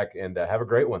hearing back, and have a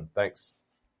great one. Thanks.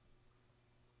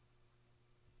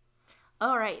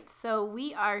 All right. So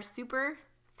we are super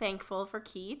thankful for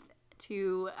Keith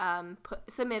to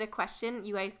submit a question.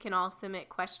 You guys can all submit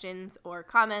questions or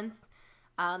comments.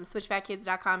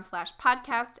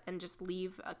 Switchbackkids.com/podcast and just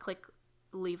leave a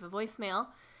voicemail.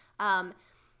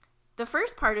 The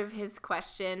first part of his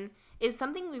question is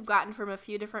something we've gotten from a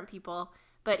few different people,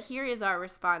 but here is our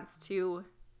response to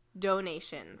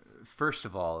donations. First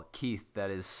of all, Keith,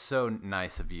 that is so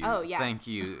nice of you. Oh, yes. Thank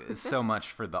you so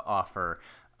much for the offer.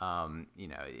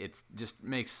 It just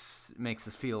makes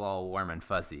us feel all warm and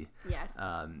fuzzy. Yes.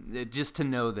 Just to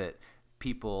know that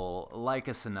people like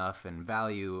us enough and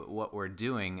value what we're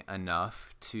doing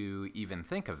enough to even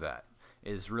think of that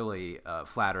is really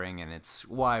flattering, and it's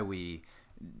why we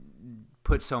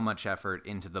put so much effort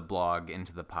into the blog,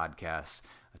 into the podcast,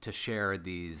 to share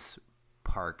these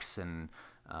parks and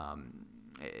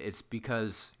it's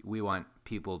because we want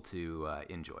people to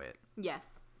enjoy it.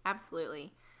 Yes,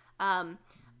 absolutely.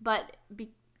 But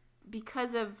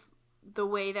because of the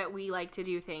way that we like to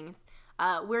do things,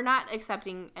 we're not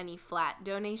accepting any flat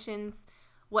donations.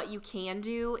 What you can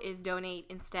do is donate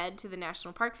instead to the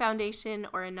National Park Foundation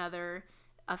or another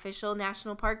official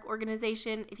national park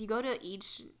organization. If you go to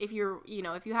if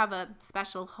you have a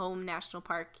special home national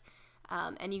park,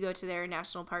 and you go to their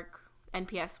National Park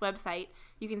NPS website,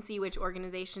 you can see which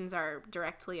organizations are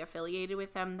directly affiliated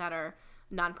with them that are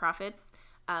nonprofits.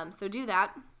 So do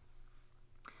that.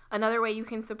 Another way you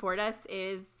can support us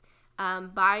is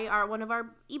buy one of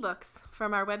our ebooks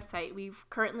from our website. We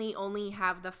currently only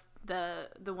have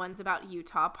the ones about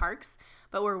Utah parks,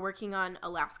 but we're working on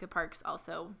Alaska parks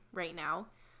also right now.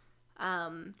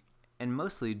 And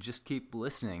mostly just keep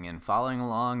listening and following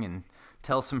along, and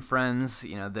tell some friends,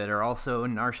 that are also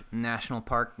national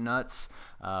park nuts,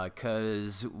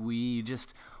 because we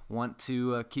just want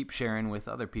to keep sharing with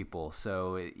other people.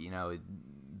 So,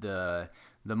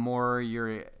 the more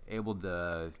you're able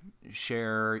to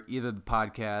share either the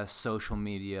podcast, social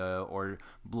media, or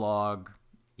blog,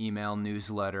 email,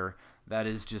 newsletter, that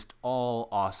is just all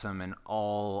awesome and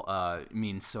all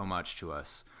means so much to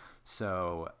us.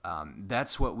 So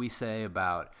that's what we say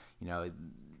about,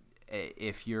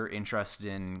 if you're interested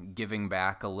in giving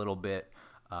back a little bit,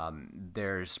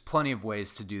 there's plenty of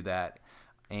ways to do that.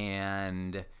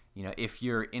 And, if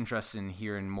you're interested in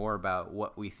hearing more about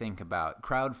what we think about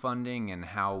crowdfunding and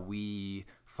how we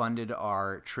funded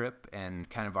our trip and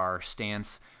kind of our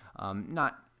stance,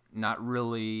 not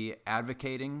really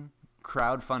advocating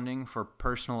crowdfunding for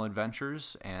personal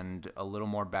adventures, and a little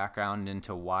more background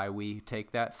into why we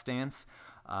take that stance,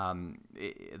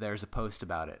 there's a post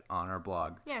about it on our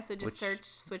blog. Yeah, so just search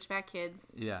Switchback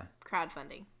Kids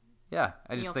crowdfunding. Yeah,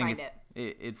 I just think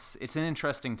it's an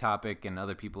interesting topic, and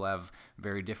other people have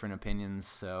very different opinions.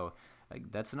 So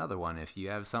that's another one. If you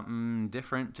have something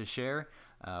different to share,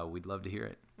 we'd love to hear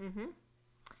it. Mm-hmm.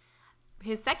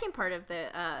 His second part of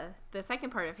the second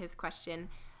part of his question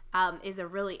is a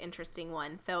really interesting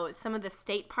one. So some of the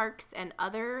state parks and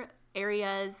other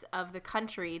areas of the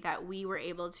country that we were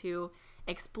able to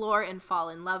explore and fall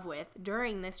in love with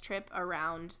during this trip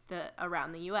around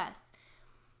the U.S.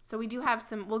 So we do have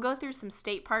we'll go through some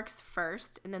state parks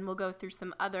first, and then we'll go through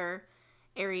some other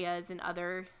areas and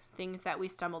other things that we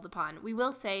stumbled upon. We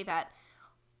will say that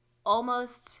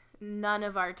almost none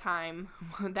of our time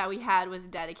that we had was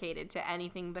dedicated to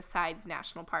anything besides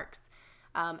national parks.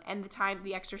 And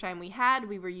the extra time we had,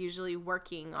 we were usually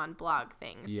working on blog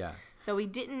things. Yeah. So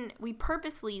we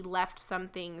purposely left some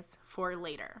things for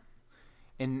later.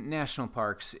 And national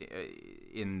parks,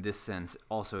 in this sense,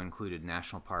 also included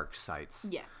national park sites.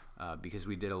 Yes. Because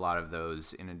we did a lot of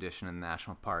those in addition to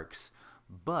national parks.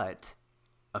 But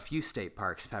a few state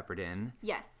parks peppered in.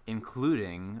 Yes.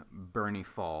 Including Burney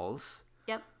Falls.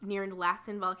 Yep, near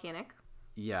Lassen Volcanic.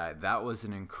 Yeah, that was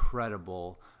an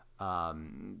incredible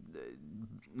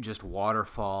just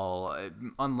waterfall,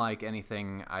 unlike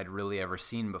anything I'd really ever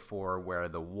seen before, where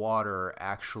the water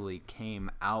actually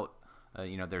came out.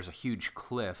 There's a huge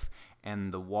cliff,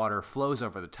 and the water flows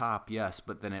over the top, yes,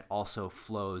 but then it also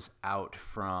flows out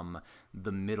from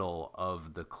the middle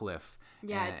of the cliff.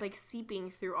 Yeah, it's like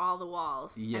seeping through all the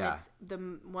walls. Yeah. And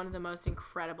it's one of the most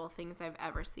incredible things I've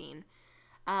ever seen.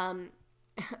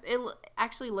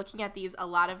 Actually, looking at these, a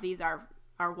lot of these are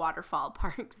waterfall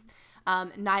parks.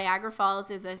 Niagara Falls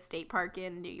is a state park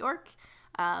in New York.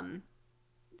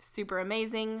 Super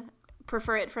amazing.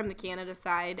 Prefer it from the Canada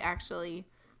side, actually.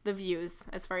 The views,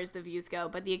 as far as the views go,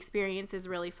 but the experience is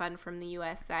really fun from the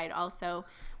U.S. side. Also,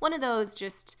 one of those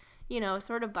just,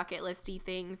 sort of bucket listy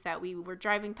things that we were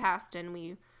driving past, and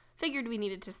we figured we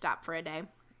needed to stop for a day.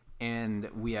 And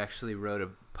we actually wrote a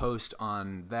post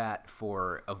on that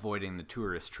for avoiding the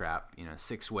tourist trap,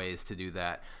 6 ways to do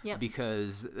that. Yep.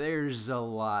 Because there's a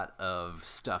lot of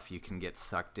stuff you can get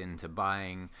sucked into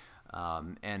buying,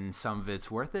 and some of it's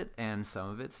worth it and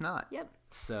some of it's not. Yep.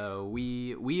 So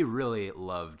we really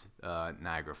loved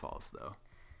Niagara Falls, though.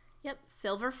 Yep.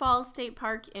 Silver Falls State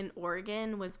Park in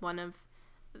Oregon was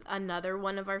another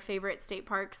one of our favorite state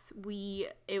parks.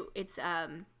 It's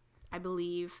I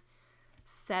believe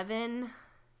 7,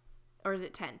 or is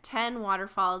it 10? 10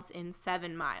 waterfalls in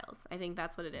 7 miles. I think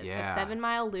that's what it is. Yeah. A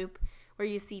 7-mile loop where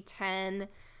you see 10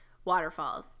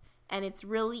 waterfalls. And it's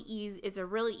really easy. It's a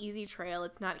really easy trail.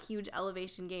 It's not huge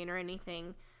elevation gain or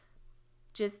anything.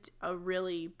 Just a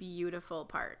really beautiful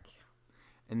park.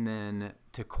 And then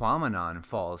Tequamanon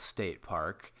Falls State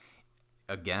Park,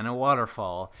 again a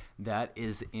waterfall, that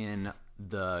is in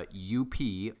the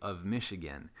UP of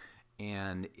Michigan.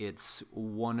 and it's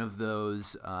one of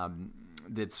those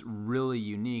that's really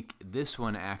unique. This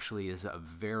one actually is a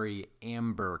very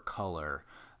amber color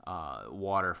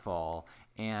waterfall,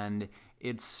 and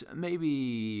it's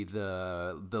maybe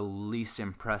the least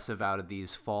impressive out of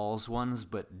these falls ones,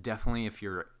 but definitely if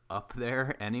you're up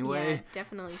there anyway, yeah,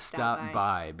 definitely stop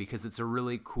by because it's a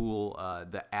really cool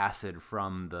the acid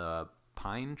from the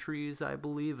pine trees, I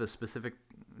believe, a specific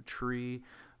tree,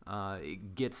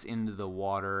 it gets into the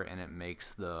water and it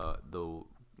makes the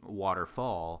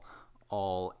waterfall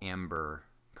all amber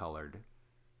colored.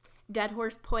 Dead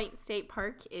Horse Point State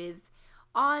Park is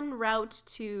en route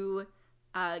to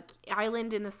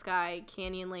Island in the Sky,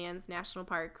 Canyonlands National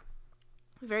Park.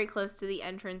 Very close to the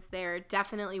entrance there.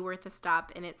 Definitely worth a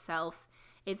stop in itself.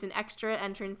 It's an extra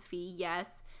entrance fee,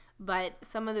 yes, but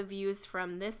some of the views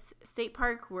from this state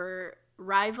park were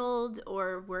rivaled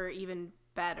or were even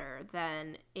better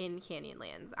than in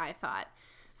Canyonlands, I thought.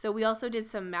 So we also did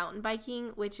some mountain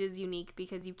biking, which is unique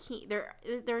because you can't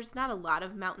there's not a lot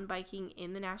of mountain biking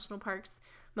in the national parks.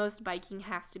 Most biking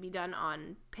has to be done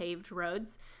on paved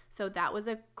roads. So that was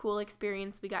a cool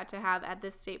experience we got to have at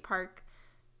this state park.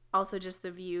 Also just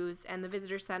the views and the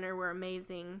visitor center were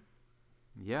amazing.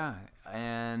 Yeah,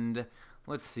 and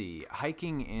let's see,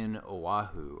 hiking in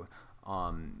Oahu.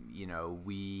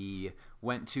 We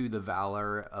went to the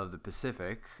Valor of the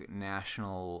Pacific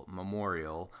National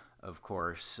Memorial, of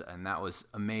course, and that was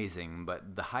amazing.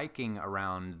 But the hiking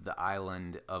around the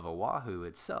island of Oahu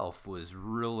itself was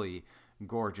really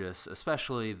gorgeous,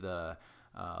 especially the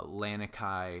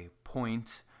Lanikai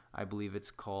Point, I believe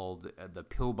it's called, the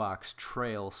Pillbox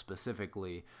Trail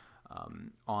specifically,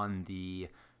 on the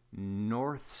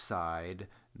north side,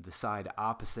 the side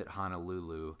opposite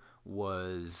Honolulu,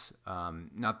 was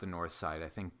not the north side, I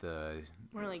think the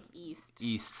more like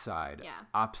east side, yeah,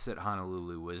 opposite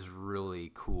Honolulu, was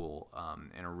really cool,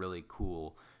 and a really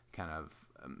cool kind of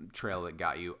trail that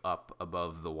got you up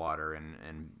above the water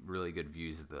and really good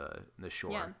views of the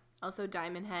shore. Yeah, also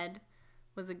Diamond Head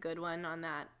was a good one on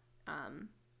that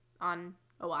on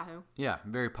Oahu. Yeah,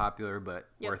 very popular, but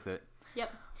worth it.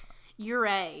 Yep.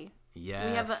 Ouray. Yes.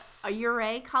 We have a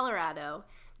Ouray, Colorado.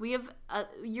 We have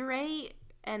Ouray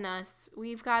and us.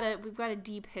 We've got a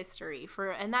deep history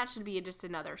and that should be just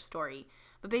another story.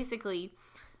 But basically,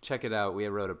 check it out. We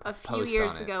wrote a few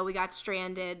years ago. We got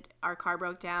stranded. Our car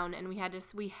broke down, and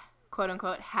we quote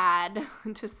unquote had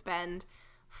to spend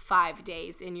 5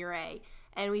 days in Ouray.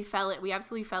 And we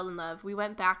absolutely fell in love. We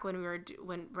went back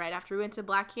right after we went to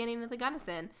Black Canyon at the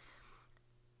Gunnison,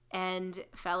 and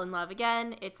fell in love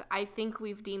again. I think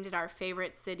we've deemed it our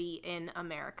favorite city in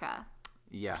America.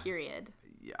 Yeah. Period.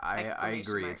 Yeah, I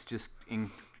agree. It's just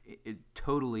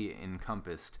totally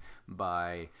encompassed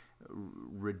by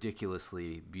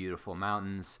ridiculously beautiful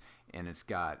mountains, and it's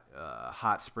got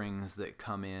hot springs that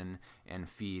come in and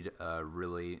feed a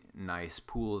really nice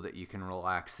pool that you can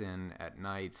relax in at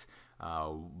night.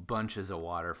 Bunches of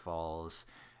waterfalls.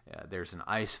 There's an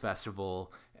ice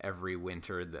festival every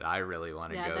winter that I really want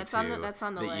to go to. That's on the list.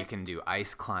 That you can do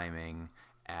ice climbing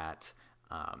at.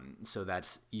 So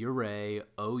that's Ouray,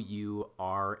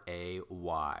 Ouray.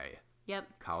 Yep.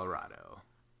 Colorado.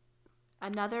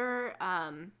 Another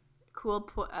cool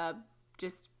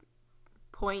just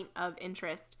point of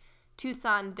interest,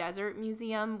 Tucson Desert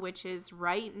Museum, which is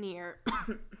right near,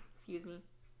 excuse me,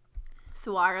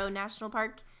 Saguaro National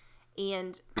Park.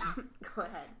 And go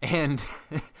ahead. And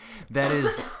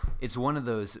it's one of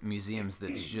those museums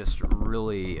that's just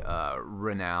really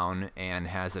renowned and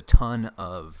has a ton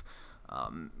of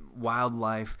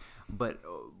wildlife, but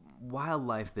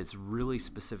wildlife that's really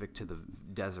specific to the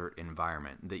desert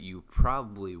environment that you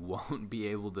probably won't be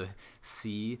able to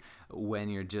see when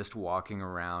you're just walking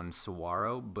around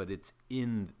Saguaro, but it's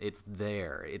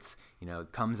there. It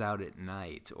comes out at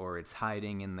night, or it's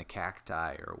hiding in the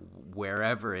cacti or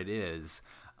wherever it is.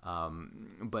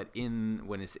 But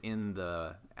when it's in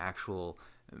the actual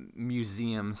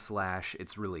museum /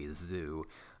 it's really a zoo,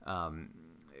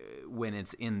 when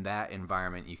it's in that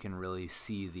environment, you can really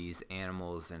see these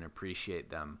animals and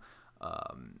appreciate them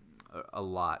a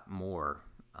lot more.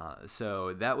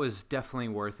 So that was definitely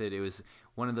worth it. It was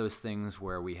one of those things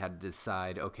where we had to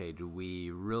decide, okay, do we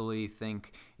really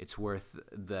think it's worth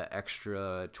the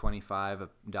extra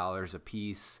 $25 a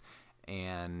piece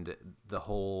and the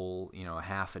whole,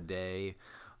 half a day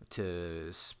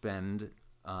to spend?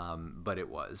 But it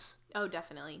was. Oh,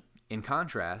 definitely. In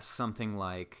contrast, something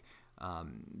like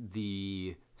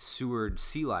the Seward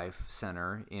Sea Life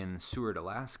Center in Seward,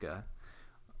 Alaska,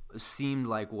 seemed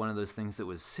like one of those things that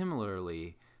was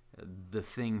similarly the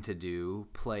thing to do,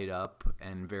 played up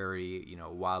and very,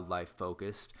 wildlife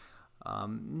focused.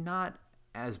 Not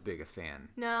as big a fan.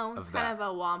 No, it's kind of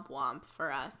a womp womp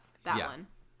for us, that one.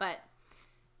 But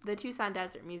the Tucson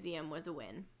Desert Museum was a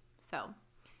win. So,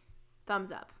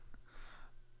 thumbs up.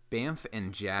 Banff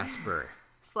and Jasper.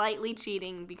 Slightly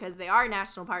cheating because they are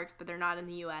national parks, but they're not in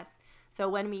the U.S. So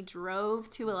when we drove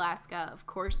to Alaska, of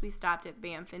course, we stopped at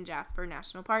Banff and Jasper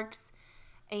National Parks.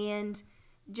 And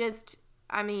just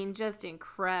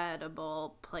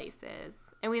incredible places.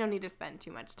 And we don't need to spend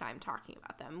too much time talking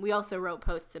about them. We also wrote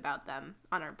posts about them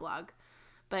on our blog.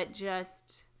 But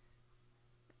just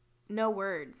no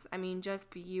words. I mean, just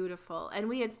beautiful. And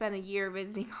we had spent a year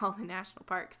visiting all the national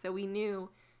parks, so we knew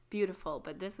beautiful.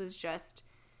 But this was just,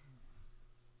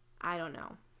 I don't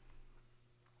know,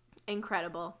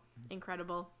 incredible.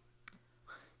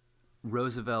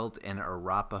 Roosevelt and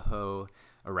Arapahoe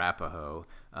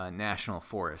National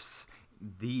Forests.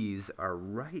 These are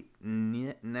right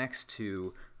next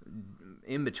to,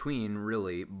 in between,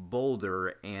 really,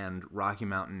 Boulder and Rocky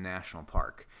Mountain National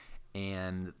Park.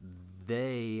 And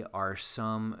they are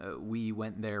we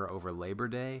went there over Labor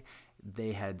Day.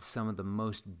 They had some of the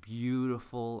most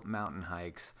beautiful mountain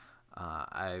hikes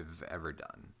I've ever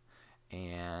done.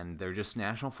 And they're just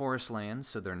national forest lands,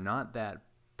 so they're not that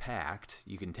packed.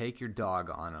 You can take your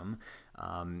dog on them.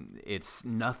 It's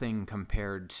nothing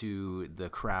compared to the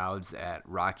crowds at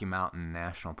Rocky Mountain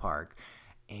National Park.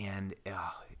 And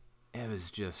it was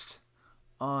just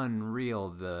unreal,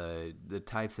 the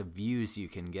types of views you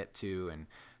can get to and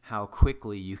how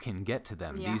quickly you can get to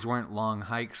them. Yeah. These weren't long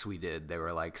hikes we did. They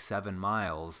were like 7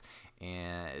 miles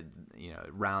and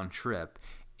round trip.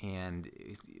 And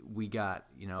we got,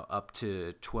 up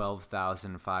to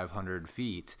 12,500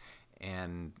 feet.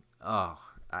 And, I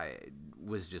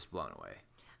was just blown away.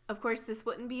 Of course, this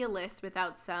wouldn't be a list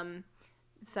without some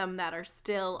that are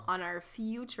still on our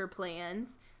future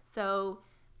plans. So,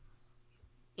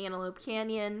 Antelope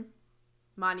Canyon,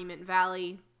 Monument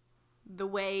Valley, The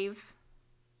Wave,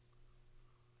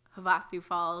 Havasu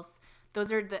Falls.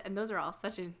 Those are all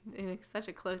such a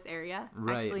close area.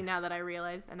 Right. Actually, now that I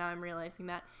realize, and now I'm realizing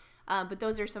that. But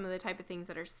those are some of the type of things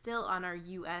that are still on our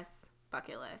U.S.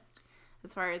 bucket list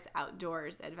as far as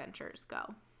outdoors adventures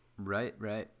go. Right.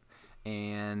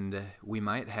 And we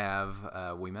might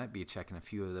be checking a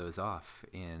few of those off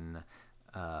in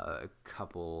a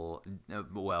couple,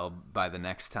 by the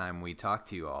next time we talk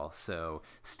to you all. So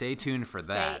stay tuned for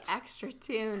that. Stay extra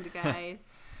tuned, guys.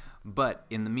 But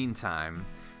in the meantime,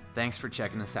 thanks for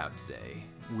checking us out today.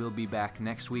 We'll be back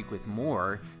next week with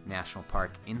more National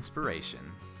Park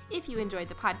inspiration. If you enjoyed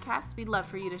the podcast, we'd love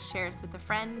for you to share us with a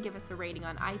friend, give us a rating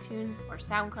on iTunes or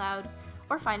SoundCloud,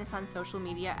 or find us on social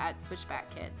media at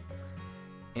Switchback Kids.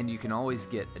 And you can always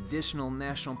get additional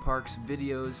national parks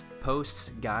videos,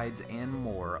 posts, guides, and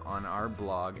more on our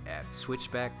blog at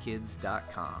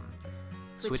switchbackkids.com.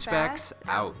 Switchbacks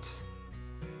out.